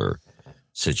particular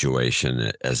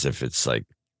situation as if it's like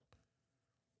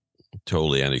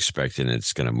totally unexpected and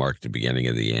it's going to mark the beginning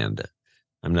of the end.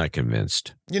 I'm not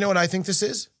convinced. You know what I think this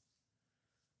is?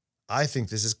 I think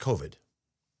this is COVID.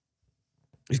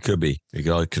 It could be. It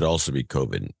could also be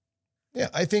COVID. Yeah,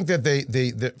 I think that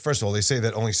they first of all, they say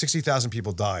that only 60,000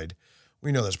 people died.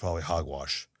 We know that's probably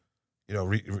hogwash. You know,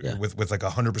 with like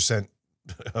 100%,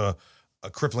 a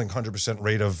crippling 100%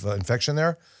 rate of infection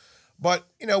there. But,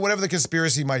 you know, whatever the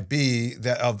conspiracy might be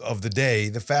that of the day,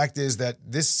 the fact is that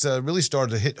this really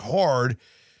started to hit hard.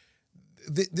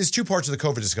 There's two parts of the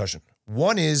COVID discussion.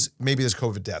 One is maybe there's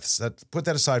COVID deaths. Put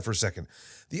that aside for a second.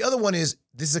 The other one is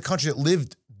this is a country that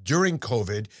lived during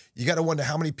COVID. You got to wonder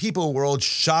how many people were all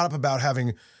shot up about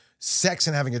having sex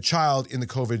and having a child in the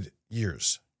COVID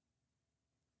years.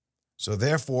 So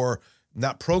therefore,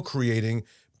 not procreating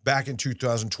back in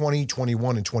 2020,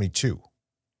 21, and 22.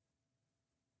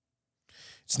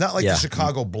 It's not like the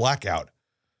Chicago blackout,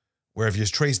 where if you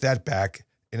trace that back,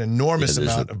 an enormous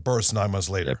amount of births 9 months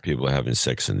later. Yeah, people having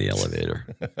sex in the elevator.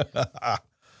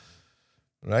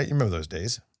 Right? You remember those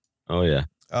days. Oh, yeah.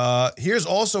 Here's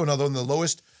also another one, the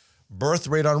lowest birth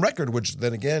rate on record, which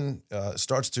then again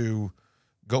starts to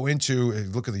go into,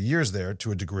 look at the years there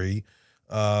to a degree,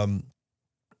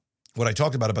 what I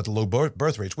talked about the low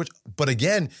birth rates, but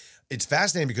again, it's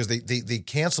fascinating because they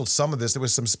canceled some of this. There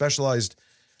was some specialized,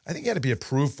 I think you had to be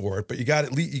approved for it, but you got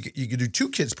at least, you could do 2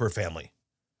 kids per family.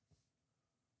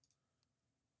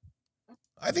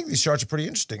 I think these charts are pretty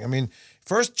interesting. I mean,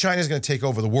 first, China's going to take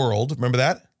over the world. Remember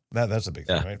that? That's a big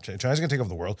thing, right? China's going to take over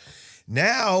the world.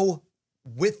 Now,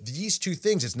 with these two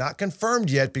things, it's not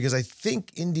confirmed yet because I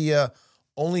think India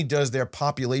only does their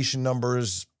population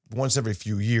numbers once every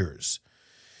few years.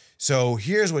 So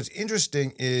here's what's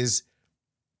interesting is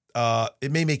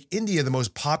it may make India the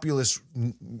most populous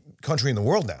country in the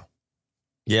world now.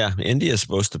 Yeah, India is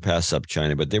supposed to pass up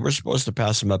China, but they were supposed to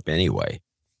pass them up anyway.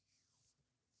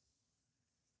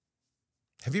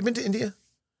 Have you been to India?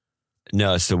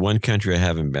 No, it's the one country I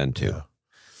haven't been to.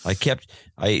 Yeah.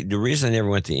 The reason I never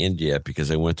went to India, because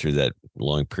I went through that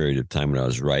long period of time when I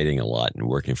was writing a lot and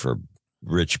working for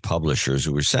rich publishers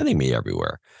who were sending me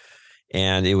everywhere.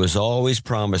 And it was always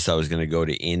promised I was going to go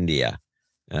to India,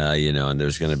 and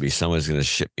there's going to be someone's going to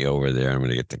ship me over there. I'm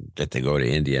going to get to go to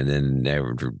India. And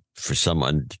then for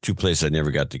some 2 places I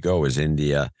never got to go was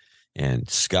India and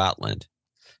Scotland.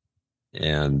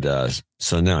 And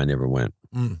so no, I never went.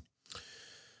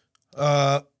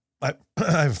 I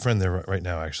have a friend there right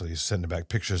now, actually. He's sending back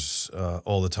pictures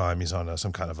all the time. He's on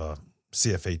some kind of a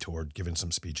CFA tour, giving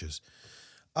some speeches.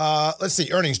 Let's see.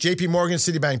 Earnings. JP Morgan,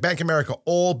 Citibank, Bank of America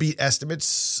all beat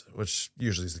estimates, which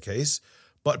usually is the case.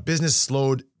 But business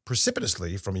slowed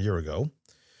precipitously from a year ago.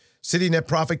 Citi net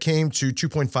profit came to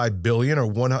 $2.5 billion or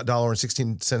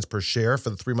 $1.16 per share for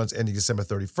the 3 months ending December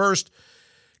 31st.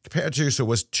 Compared to, so it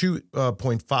was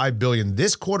 $2.5 billion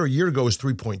this quarter. A year ago was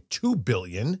 $3.2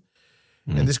 billion.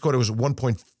 And this quarter was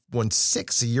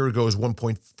 1.16. A year ago was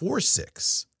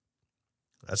 1.46.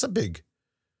 That's a big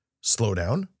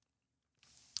slowdown.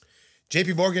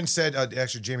 JP Morgan said,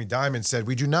 actually Jamie Dimon said,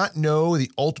 we do not know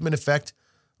the ultimate effect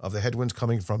of the headwinds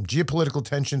coming from geopolitical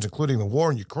tensions, including the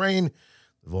war in Ukraine,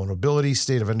 the vulnerable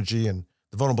state of energy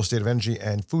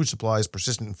and food supplies,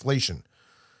 persistent inflation,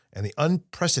 and the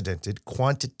unprecedented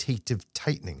quantitative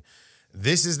tightening.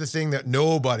 This is the thing that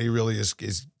nobody really is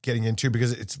getting into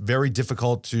because it's very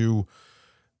difficult to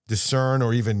discern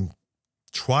or even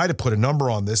try to put a number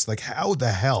on this. Like, how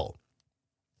the hell?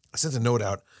 I sent a note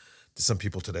out to some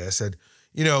people today. I said,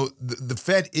 the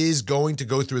Fed is going to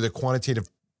go through the quantitative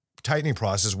tightening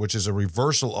process, which is a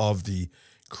reversal of the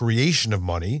creation of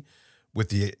money with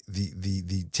the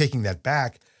taking that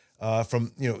back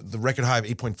from, the record high of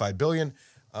 $8.5 billion.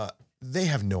 They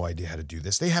have no idea how to do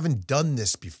this. They haven't done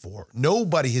this before.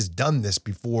 Nobody has done this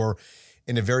before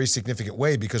in a very significant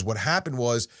way, because what happened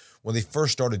was when they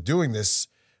first started doing this,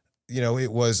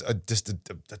 it was just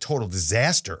a total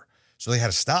disaster. So they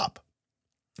had to stop,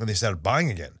 and they started buying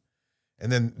again.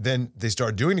 And then they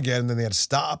started doing it again, and then they had to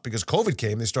stop because COVID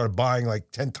came. They started buying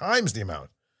like 10 times the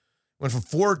amount. Went from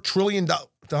 $4 trillion to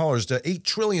 $8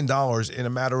 trillion in a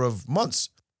matter of months.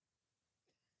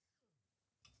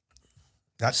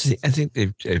 I think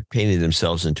they've painted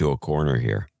themselves into a corner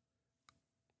here.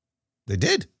 They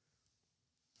did.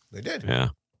 Yeah.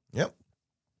 Yep.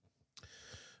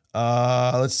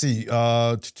 Let's see.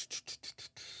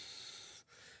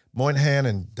 Moynihan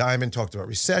and Diamond talked about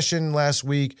recession last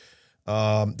week.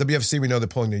 WFC, we know they're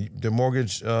pulling the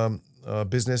mortgage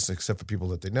business, except for people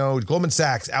that they know. Goldman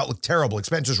Sachs, outlook terrible.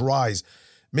 Expenses rise.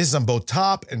 Misses on both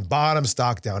top and bottom.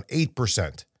 Stock down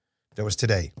 8%. That was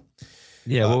today.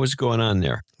 Yeah, what was going on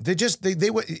there?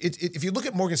 If you look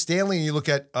at Morgan Stanley and you look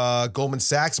at Goldman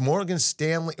Sachs, Goldman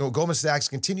Sachs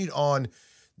continued on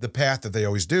the path that they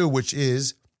always do, which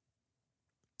is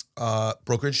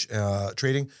brokerage,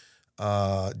 trading,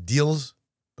 deals,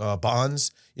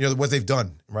 bonds. What they've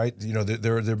done, right?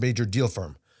 They're a major deal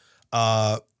firm.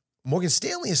 Morgan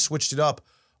Stanley has switched it up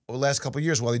over the last couple of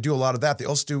years. While they do a lot of that, they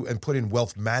also do and put in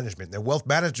wealth management. Their wealth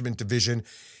management division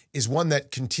is one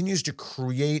that continues to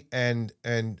create and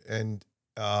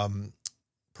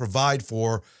provide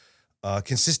for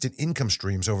consistent income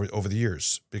streams over the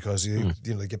years, because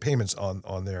they get payments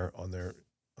on their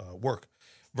work,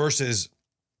 versus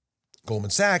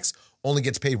Goldman Sachs only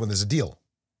gets paid when there's a deal.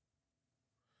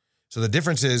 So the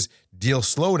difference is deal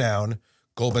slowdown,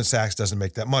 Goldman Sachs doesn't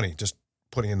make that money. Just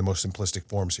putting in the most simplistic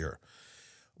forms here.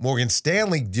 Morgan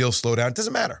Stanley deal slowdown, it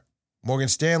doesn't matter. Morgan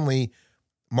Stanley,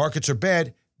 markets are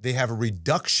bad. They have a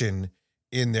reduction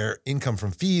in their income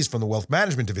from fees from the wealth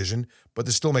management division, but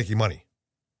they're still making money.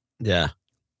 Yeah.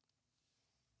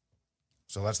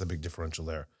 So that's the big differential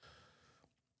there.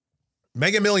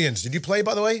 Mega Millions. Did you play,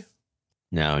 by the way?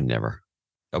 No, never.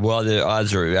 Well, the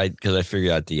odds are, because I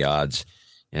figured out the odds,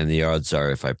 and the odds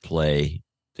are if I play,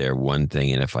 they're one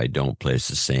thing, and if I don't play, it's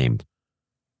the same.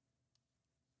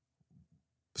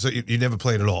 So you never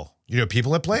played at all? You know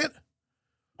people that play it?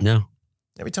 No.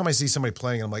 Every time I see somebody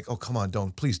playing, I'm like, oh, come on,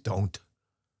 please don't.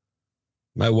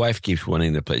 My wife keeps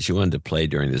wanting to play. She wanted to play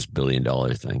during this $1 billion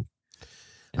thing.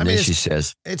 And then she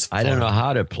says, I don't know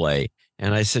how to play.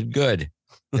 And I said, good.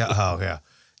 Yeah. Oh, yeah.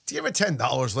 Give her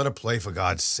 $10. Let her play, for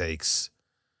God's sakes.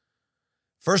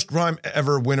 First time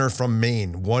ever winner from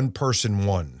Maine. One person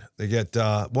won. They get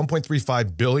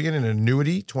 $1.35 billion in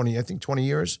annuity, 20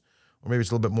 years, or maybe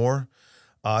it's a little bit more.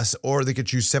 Or they could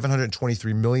choose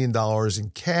 $723 million in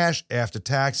cash after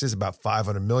taxes, about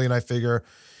 $500 million, I figure.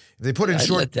 They put in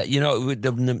short.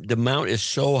 The amount is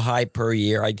so high per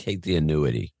year, I'd take the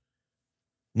annuity.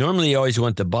 Normally, you always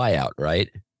want the buyout, right?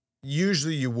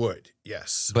 Usually you would,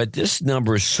 yes. But this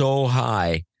number is so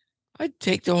high, I'd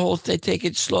take the whole thing, take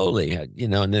it slowly,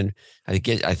 and then I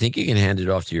think you can hand it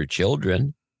off to your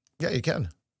children. Yeah, you can.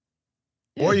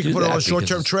 Yeah, or you can put it on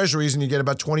short-term treasuries and you get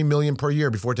about $20 million per year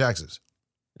before taxes.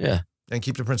 Yeah. And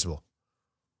keep the principal.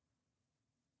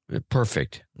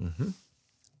 Perfect. Mm-hmm.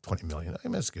 $20 million. I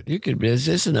mean, that's good.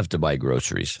 It's enough to buy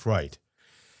groceries. Right.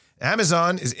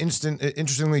 Amazon is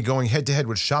interestingly going head-to-head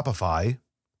with Shopify.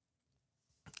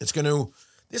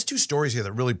 There's two stories here that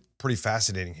are really pretty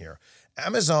fascinating here.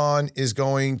 Amazon is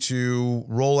going to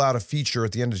roll out a feature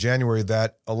at the end of January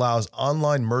that allows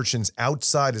online merchants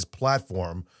outside its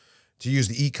platform to use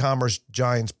the e-commerce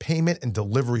giant's payment and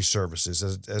delivery services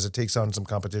as it takes on some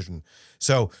competition.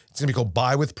 So it's going to be called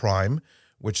Buy with Prime,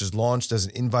 which is launched as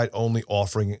an invite-only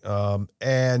offering.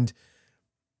 And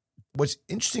what's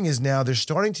interesting is now they're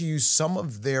starting to use some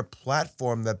of their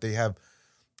platform that they have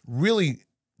really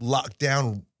locked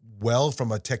down well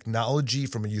from a technology,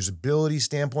 from a usability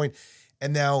standpoint,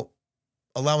 and now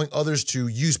allowing others to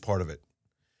use part of it,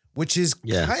 which is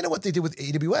kind of what they did with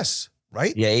AWS.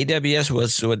 Right? Yeah, AWS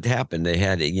was what happened. They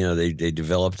had, they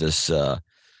developed this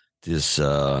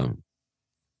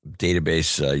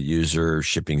database user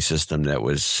shipping system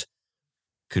that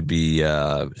could be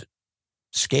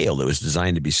scaled. It was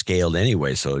designed to be scaled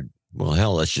anyway. So, well,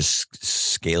 hell, let's just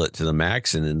scale it to the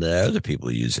max, and then the other people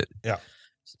use it. Yeah.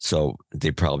 So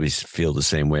they probably feel the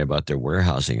same way about their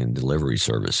warehousing and delivery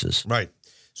services. Right.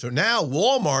 So now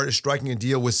Walmart is striking a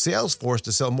deal with Salesforce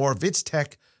to sell more of its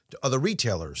tech to other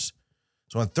retailers.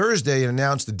 So on Thursday, it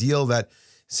announced the deal that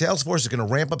Salesforce is going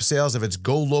to ramp up sales of its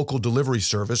Go Local delivery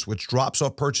service, which drops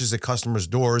off purchases at customers'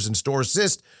 doors, and Store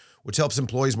Assist, which helps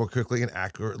employees more quickly and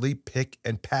accurately pick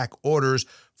and pack orders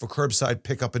for curbside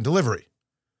pickup and delivery.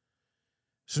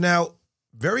 So now,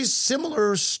 very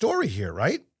similar story here,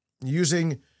 right?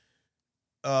 Using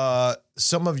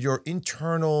some of your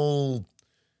internal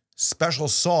special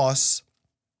sauce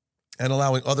and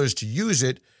allowing others to use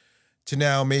it to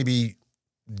now maybe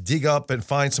dig up and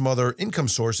find some other income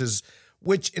sources,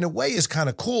 which in a way is kind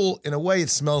of cool. In a way, it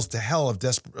smells to hell of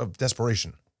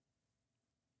desperation.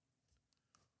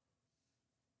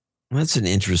 That's an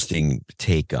interesting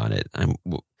take on it.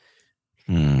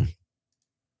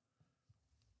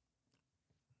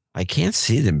 I can't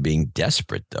see them being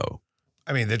desperate, though.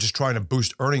 I mean, they're just trying to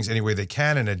boost earnings any way they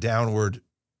can in a downward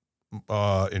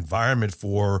environment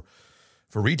for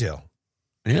retail.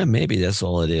 Yeah, maybe that's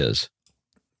all it is.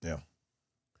 Yeah.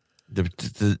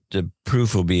 The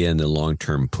proof will be in the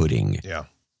long-term pudding. Yeah.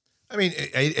 I mean,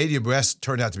 AWS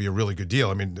turned out to be a really good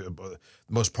deal. I mean, the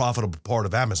most profitable part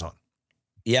of Amazon.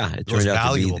 Yeah, it turns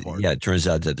out to be. Yeah, it turns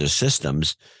out that their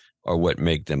systems are what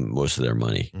make them most of their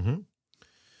money. Mm-hmm.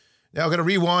 Now, I'm going to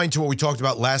rewind to what we talked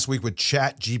about last week with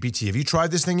ChatGPT. Have you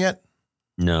tried this thing yet?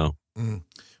 No. Well,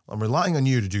 I'm relying on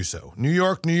you to do so. New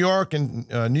York,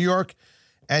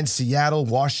 and Seattle,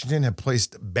 Washington have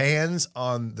placed bans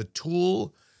on the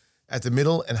tool at the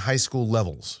middle and high school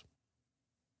levels.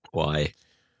 Why?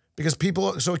 Because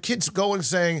kids go and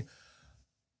saying,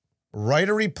 write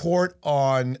a report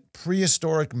on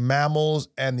prehistoric mammals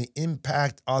and the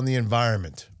impact on the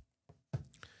environment.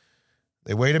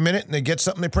 They wait a minute and they get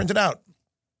something, they print it out.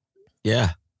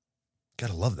 Yeah.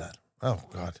 Gotta love that. Oh,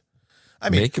 God. I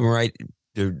mean, make them write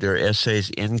their essays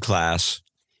in class.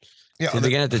 Yeah, so they're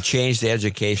going to have to change the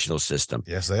educational system.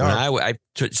 Yes, they are. I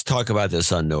talk about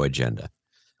this on No Agenda.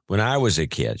 When I was a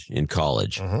kid in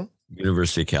college,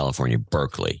 University of California,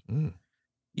 Berkeley,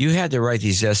 you had to write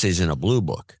these essays in a blue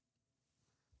book,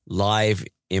 live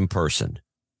in person.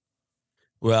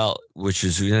 Well, which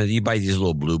is, you buy these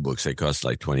little blue books. They cost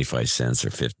like 25 cents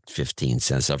or 15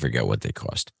 cents. I forget what they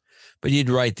cost. But you'd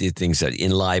write the things that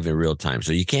in live in real time.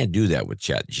 So you can't do that with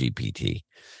ChatGPT.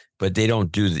 But they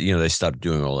don't do, they stopped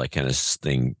doing all that kind of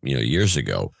thing, years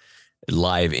ago,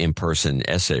 live in-person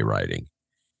essay writing.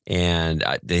 And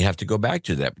they have to go back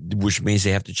to that, which means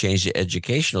they have to change the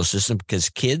educational system because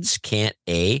kids can't,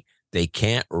 they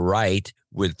can't write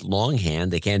with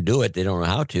longhand. They can't do it. They don't know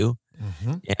how to.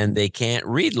 And they can't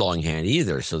read longhand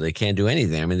either, so they can't do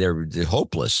anything. I mean, they're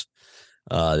hopeless.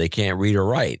 They can't read or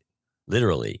write,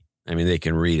 literally. I mean, they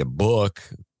can read a book,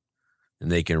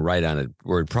 and they can write on a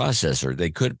word processor.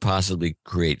 They could possibly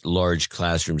create large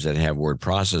classrooms that have word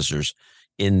processors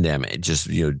in them, just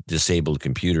disabled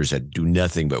computers that do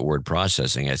nothing but word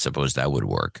processing. I suppose that would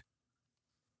work.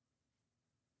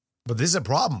 But this is a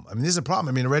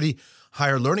problem. Already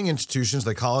higher learning institutions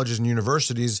like colleges and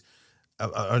universities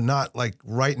are not like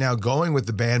right now going with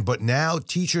the ban, but now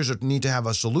teachers need to have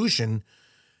a solution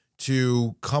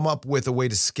to come up with a way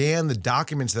to scan the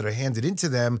documents that are handed into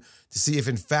them to see if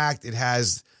in fact it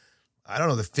has,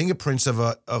 the fingerprints of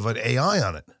an AI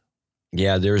on it.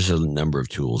 Yeah, there's a number of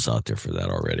tools out there for that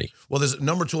already. Well, there's a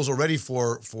number of tools already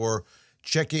for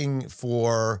checking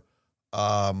for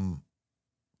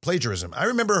plagiarism. I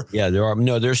remember. Yeah,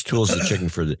 there's tools for checking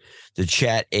for the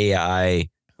Chat AI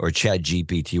or Chat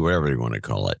GPT, whatever you want to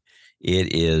call it.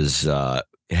 It is it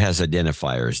has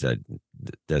identifiers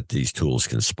that these tools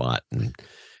can spot and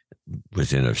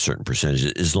within a certain percentage,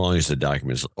 as long as the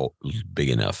document is big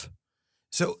enough.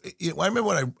 So I remember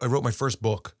when I wrote my first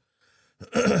book,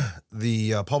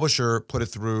 the publisher put it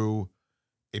through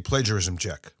a plagiarism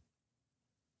check.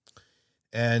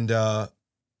 And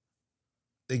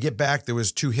they get back, there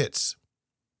was 2 hits.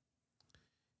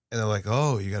 And they're like,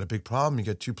 "Oh, you got a big problem. You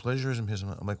got 2 plagiarism hits."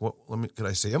 I'm like, "What? Could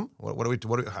I see them?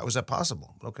 How is that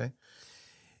possible?" Okay.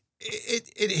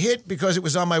 It hit because it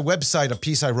was on my website, a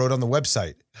piece I wrote on the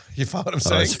website. You follow what I'm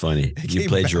saying? That's funny. You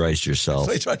plagiarized yourself.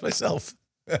 I plagiarized myself.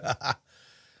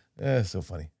 So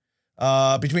funny.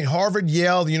 Between Harvard,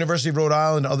 Yale, the University of Rhode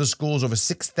Island, and other schools, over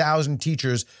 6,000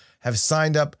 teachers have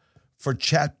signed up for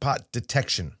chatbot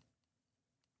detection.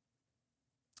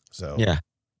 So yeah.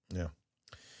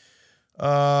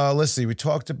 Let's see. We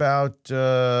talked about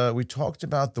the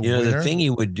winner. The thing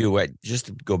you would do. Just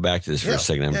to go back to this for a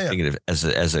second. I'm thinking of as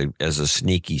a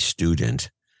sneaky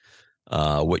student.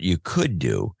 What you could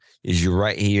do is you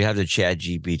have the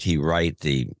ChatGPT write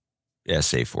the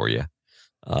essay for you,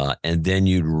 and then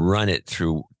you'd run it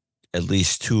through at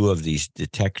least 2 of these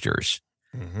detectors,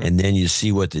 and then you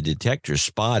see what the detector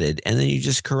spotted, and then you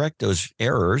just correct those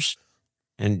errors.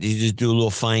 And you just do a little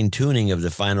fine tuning of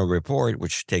the final report,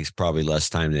 which takes probably less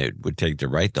time than it would take to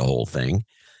write the whole thing,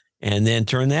 and then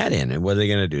turn that in. And what are they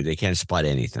going to do? They can't spot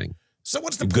anything. So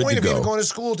what's the point of even going to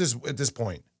school at this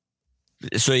point?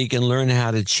 So you can learn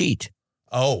how to cheat.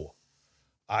 Oh,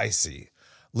 I see.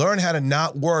 Learn how to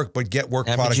not work, but get work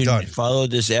Haven't product you done.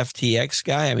 followed this FTX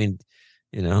guy? I mean,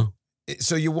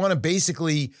 So you want to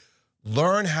basically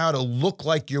learn how to look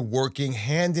like you're working,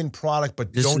 hand in product,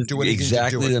 but this don't is do anything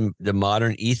exactly to do it. the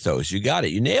modern ethos. You got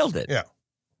it. You nailed it. Yeah.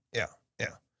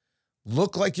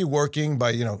 Look like you're working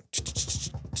by,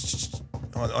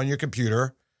 on your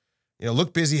computer.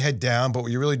 Look busy, head down, but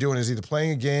what you're really doing is either playing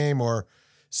a game or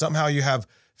somehow you have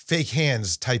fake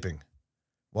hands typing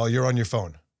while you're on your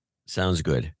phone. Sounds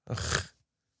good. Ugh,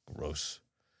 gross.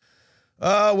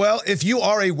 Well, if you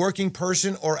are a working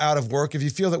person or out of work, if you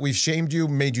feel that we've shamed you,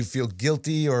 made you feel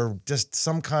guilty, or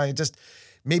just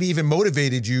maybe even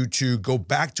motivated you to go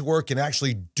back to work and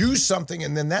actually do something,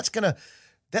 and then that's gonna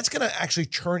actually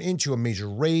turn into a major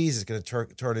raise. It's gonna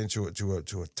turn into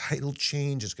a title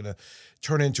change. It's gonna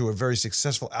turn into a very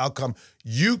successful outcome.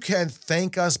 You can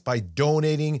thank us by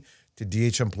donating to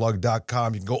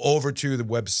DHUnplugged.com. You can go over to the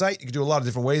website. You can do a lot of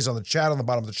different ways on the chat, on the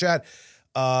bottom of the chat.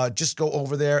 Just go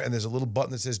over there, and there's a little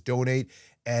button that says donate,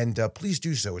 and please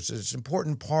do so. It's an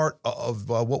important part of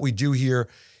what we do here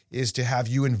is to have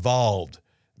you involved.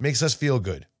 It makes us feel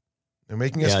good. And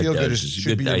making us feel good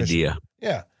should be a good idea.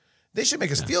 Yeah. They should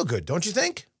make us feel good, don't you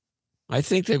think? I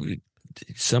think that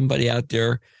somebody out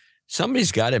there,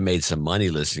 somebody's got to have made some money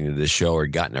listening to this show or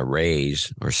gotten a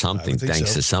raise or something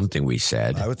thanks to something we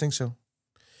said. I would think so.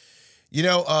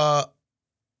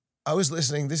 I was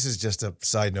listening. This is just a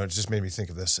side note. It just made me think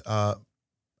of this. I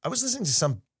was listening to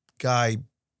some guy.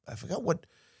 I forgot what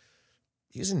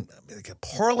he was in, like a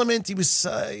parliament. He was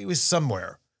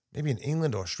somewhere, maybe in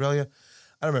England or Australia.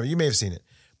 I don't remember. You may have seen it.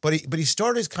 But he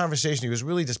started his conversation. He was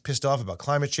really just pissed off about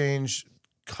climate change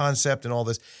concept and all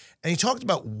this. And he talked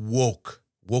about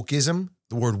wokeism,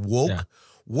 the word woke. Yeah.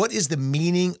 What is the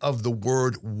meaning of the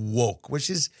word woke?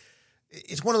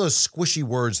 It's one of those squishy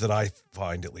words that I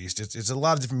find, at least. It's a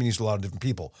lot of different meanings to a lot of different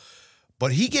people.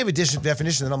 But he gave a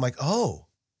definition, and I'm like, oh.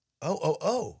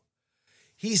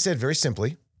 He said very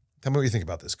simply, tell me what you think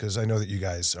about this, because I know that you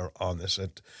guys are on this.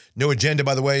 No Agenda,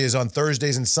 by the way, is on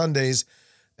Thursdays and Sundays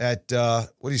at,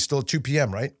 still 2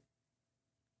 p.m., right?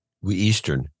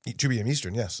 Eastern. 2 p.m.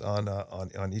 Eastern, yes,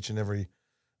 on each and every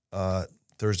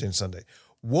Thursday and Sunday.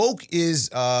 Woke is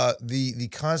the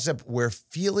concept where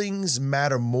feelings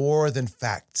matter more than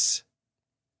facts.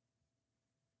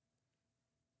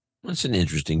 That's an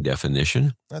interesting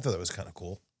definition. I thought that was kind of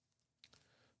cool.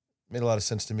 Made a lot of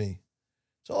sense to me.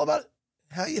 It's all about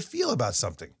how you feel about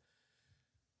something.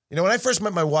 When I first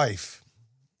met my wife,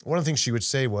 one of the things she would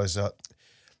say was,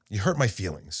 you hurt my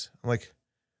feelings. I'm like,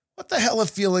 what the hell are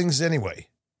feelings anyway?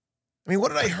 I mean, what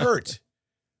did I hurt?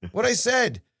 What I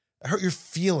said? I hurt your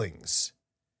feelings.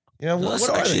 That's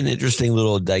actually an interesting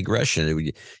little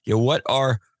digression. What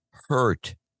are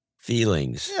hurt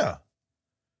feelings? Yeah.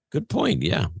 Good point.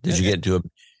 Yeah. Did you get into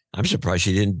I'm surprised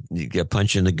she didn't get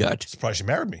punched in the gut. Surprised she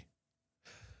married me.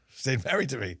 Stayed married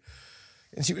to me.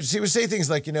 And she would say things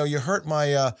like, you hurt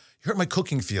my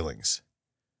cooking feelings.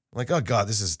 I'm like, oh God,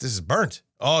 this is burnt.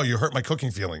 Oh, you hurt my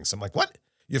cooking feelings. I'm like, what?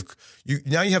 You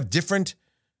now have different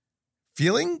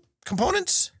feeling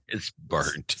components? It's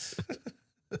burnt.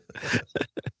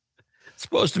 It's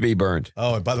supposed to be burnt.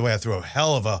 Oh, and by the way, I threw a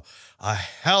hell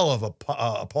of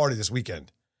a party this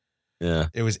weekend. Yeah.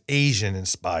 It was Asian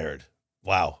inspired.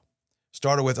 Wow.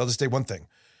 Started with, I'll just say one thing.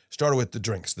 Started with the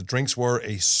drinks. The drinks were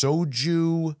a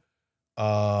soju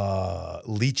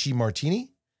lychee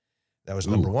martini. That was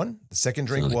number one. The second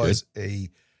drink was a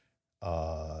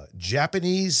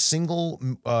Japanese single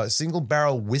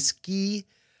barrel whiskey.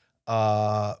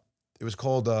 It was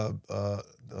called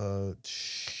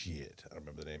shit. I don't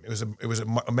remember the name. It was a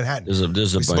Manhattan.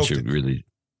 There's a bunch of really.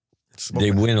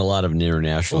 They win a lot of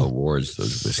international awards.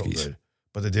 Those whiskeys, so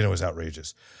but the dinner was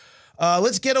outrageous.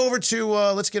 Let's get over to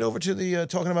the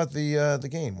talking about the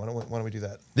game. Why don't we do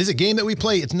that? This is a game that we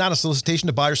play. It's not a solicitation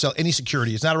to buy or sell any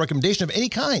security. It's not a recommendation of any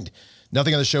kind.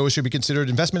 Nothing on the show should be considered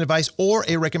investment advice or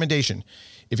a recommendation.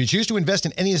 If you choose to invest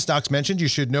in any of the stocks mentioned, you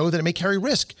should know that it may carry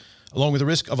risk, along with the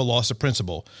risk of a loss of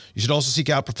principal. You should also seek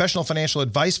out professional financial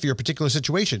advice for your particular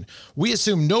situation. We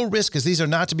assume no risk, as these are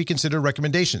not to be considered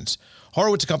recommendations.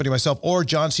 Horowitz & Company, myself, or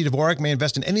John C. Dvorak may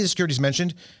invest in any of the securities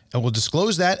mentioned, and we'll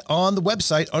disclose that on the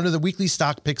website under the weekly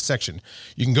stock picks section.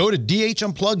 You can go to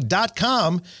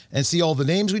dhunplugged.com and see all the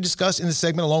names we discuss in this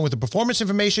segment, along with the performance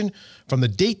information from the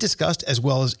date discussed, as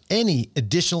well as any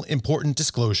additional important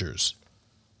disclosures.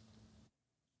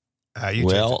 You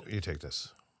take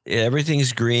this.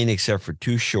 Everything's green except for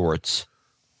two shorts.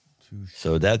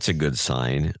 So that's a good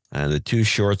sign. And the two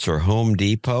shorts are Home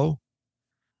Depot,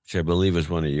 which I believe is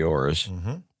one of yours,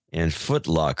 and Foot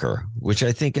Locker, which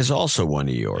I think is also one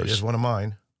of yours. It is one of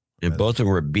mine. And both of them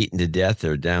were beaten to death.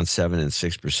 They're down 7% and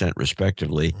 6%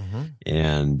 respectively. Mm-hmm.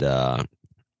 And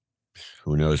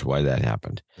who knows why that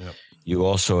happened. Yep. You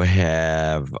also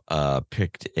have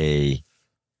picked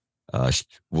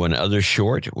one other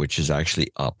short, which is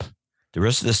actually up. The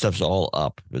rest of the stuff's all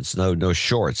up. It's no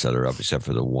shorts that are up except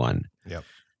for the one. Yep.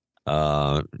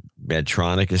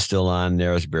 Medtronic is still on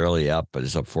there. It's barely up, but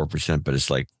it's up 4%, but it's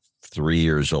like 3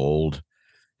 years old.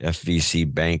 FVC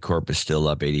Bancorp is still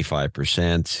up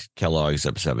 85%. Kellogg's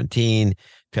up 17%.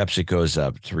 PepsiCo's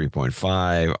up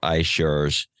 3.5%.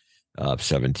 iShares up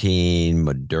 17%.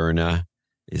 Moderna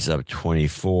is up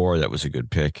 24%. That was a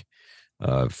good pick.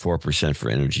 4%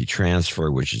 for Energy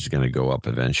Transfer, which is going to go up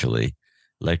eventually.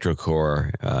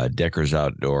 Electrocore, Deckers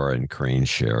Outdoor, and Crane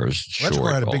shares.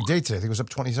 Electrocore had a big day today. I think it was up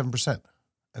 27%.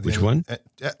 Which one?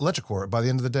 Electrocore, by the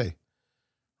end of the day.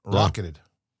 Rocketed.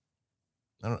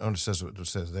 I don't know what it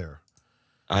says there.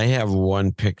 I have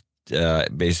one picked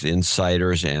based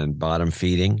insiders and bottom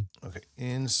feeding. Okay.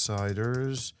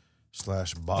 Insiders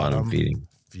 / bottom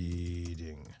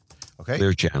feeding. Okay.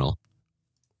 Clear Channel.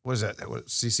 What is that? What,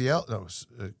 CCL? No.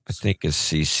 I think it's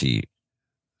CC.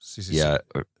 CCC.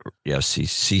 Yeah,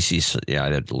 CC. Yeah,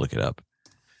 I'd have to look it up.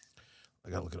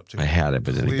 I got to look it up too. I had it,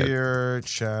 but then Clear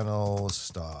Channel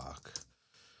stock.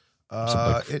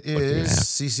 It is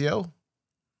CCO?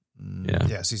 Yeah.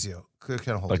 Yeah, CCO. Clear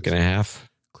Channel Holdings. $1.50.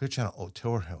 Clear Channel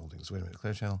Tor Holdings. Wait a minute.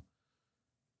 Clear Channel.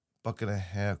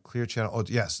 $1.50. Clear Channel. Oh,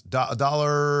 yes.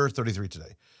 $1.33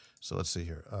 today. So let's see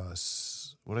here.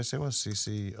 What did I say was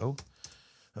CCO?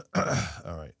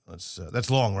 All right. Let's.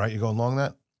 That's long, right? You going long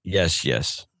that? Yes. Okay,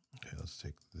 let's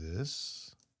take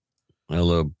this. A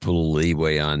little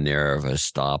leeway on there of a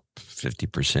stop,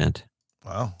 50%.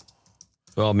 Wow.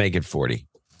 Well, I'll make it 40.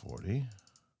 40.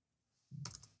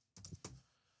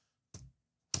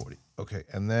 Okay,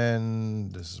 and then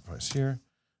this is the price here.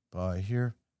 Buy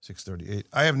here, 638.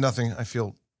 I have nothing.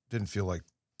 Didn't feel like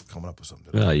coming up with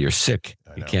something. Well, you're sick.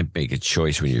 You can't make a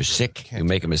choice when you're sick. You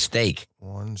make a mistake.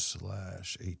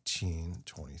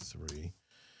 1/1823.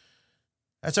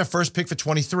 That's our first pick for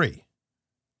 23.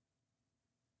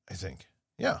 I think.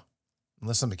 Yeah.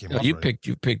 Unless something came up. You picked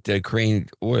Crane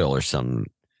Oil or something.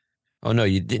 Oh no,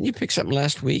 didn't you pick something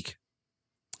last week?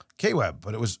 K-Web,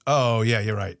 but it was. Oh yeah,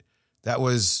 you're right. That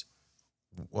was.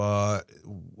 I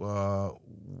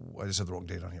just had the wrong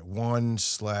date on here.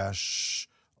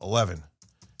 1/11.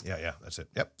 Yeah, that's it.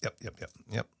 Yep.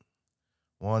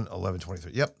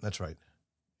 1/11/23. Yep, that's right.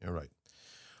 You're right.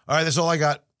 All right, that's all I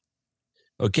got.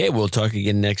 Okay, we'll talk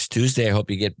again next Tuesday. I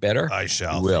hope you get better. I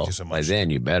shall. You will. Thank you so much. By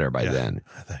then, you better. By then.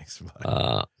 Thanks.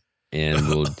 Bye. And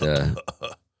we'll.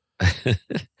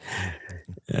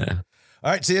 Yeah.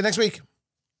 All right. See you next week.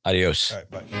 Adios. All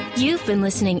right, bye. You've been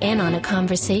listening in on a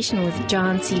conversation with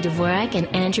John C. Dvorak and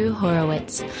Andrew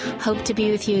Horowitz. Hope to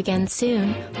be with you again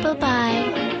soon.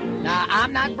 Bye-bye. Now,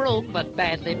 I'm not broke, but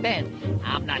badly bent.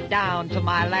 I'm not down to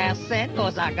my last cent,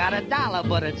 'cause I got $1,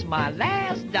 but it's my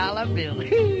last dollar bill.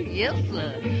 Yes,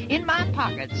 sir. In my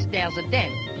pockets, there's a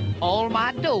dent. All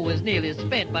my dough is nearly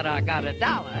spent, but I got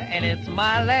 $1, and it's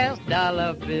my last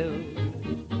dollar bill.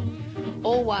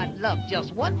 Oh, I'd love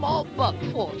just one more buck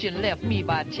fortune left me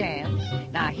by chance.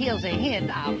 Now, here's a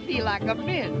hint, I feel like a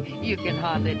mint. You can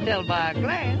hardly tell by a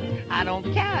glance. I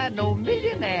don't care, no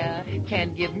millionaire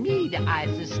can give me the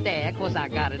icy stare, 'cause I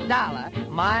got $1,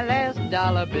 my last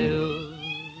dollar bill.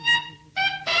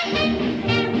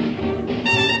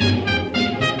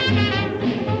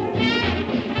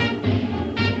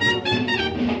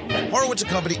 Horowitz &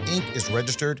 Company, Inc. is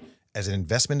registered as an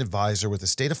investment advisor with the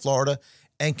state of Florida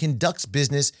and conducts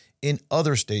business in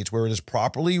other states where it is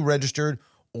properly registered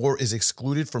or is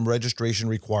excluded from registration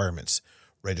requirements.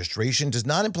 Registration does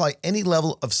not imply any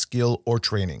level of skill or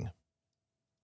training.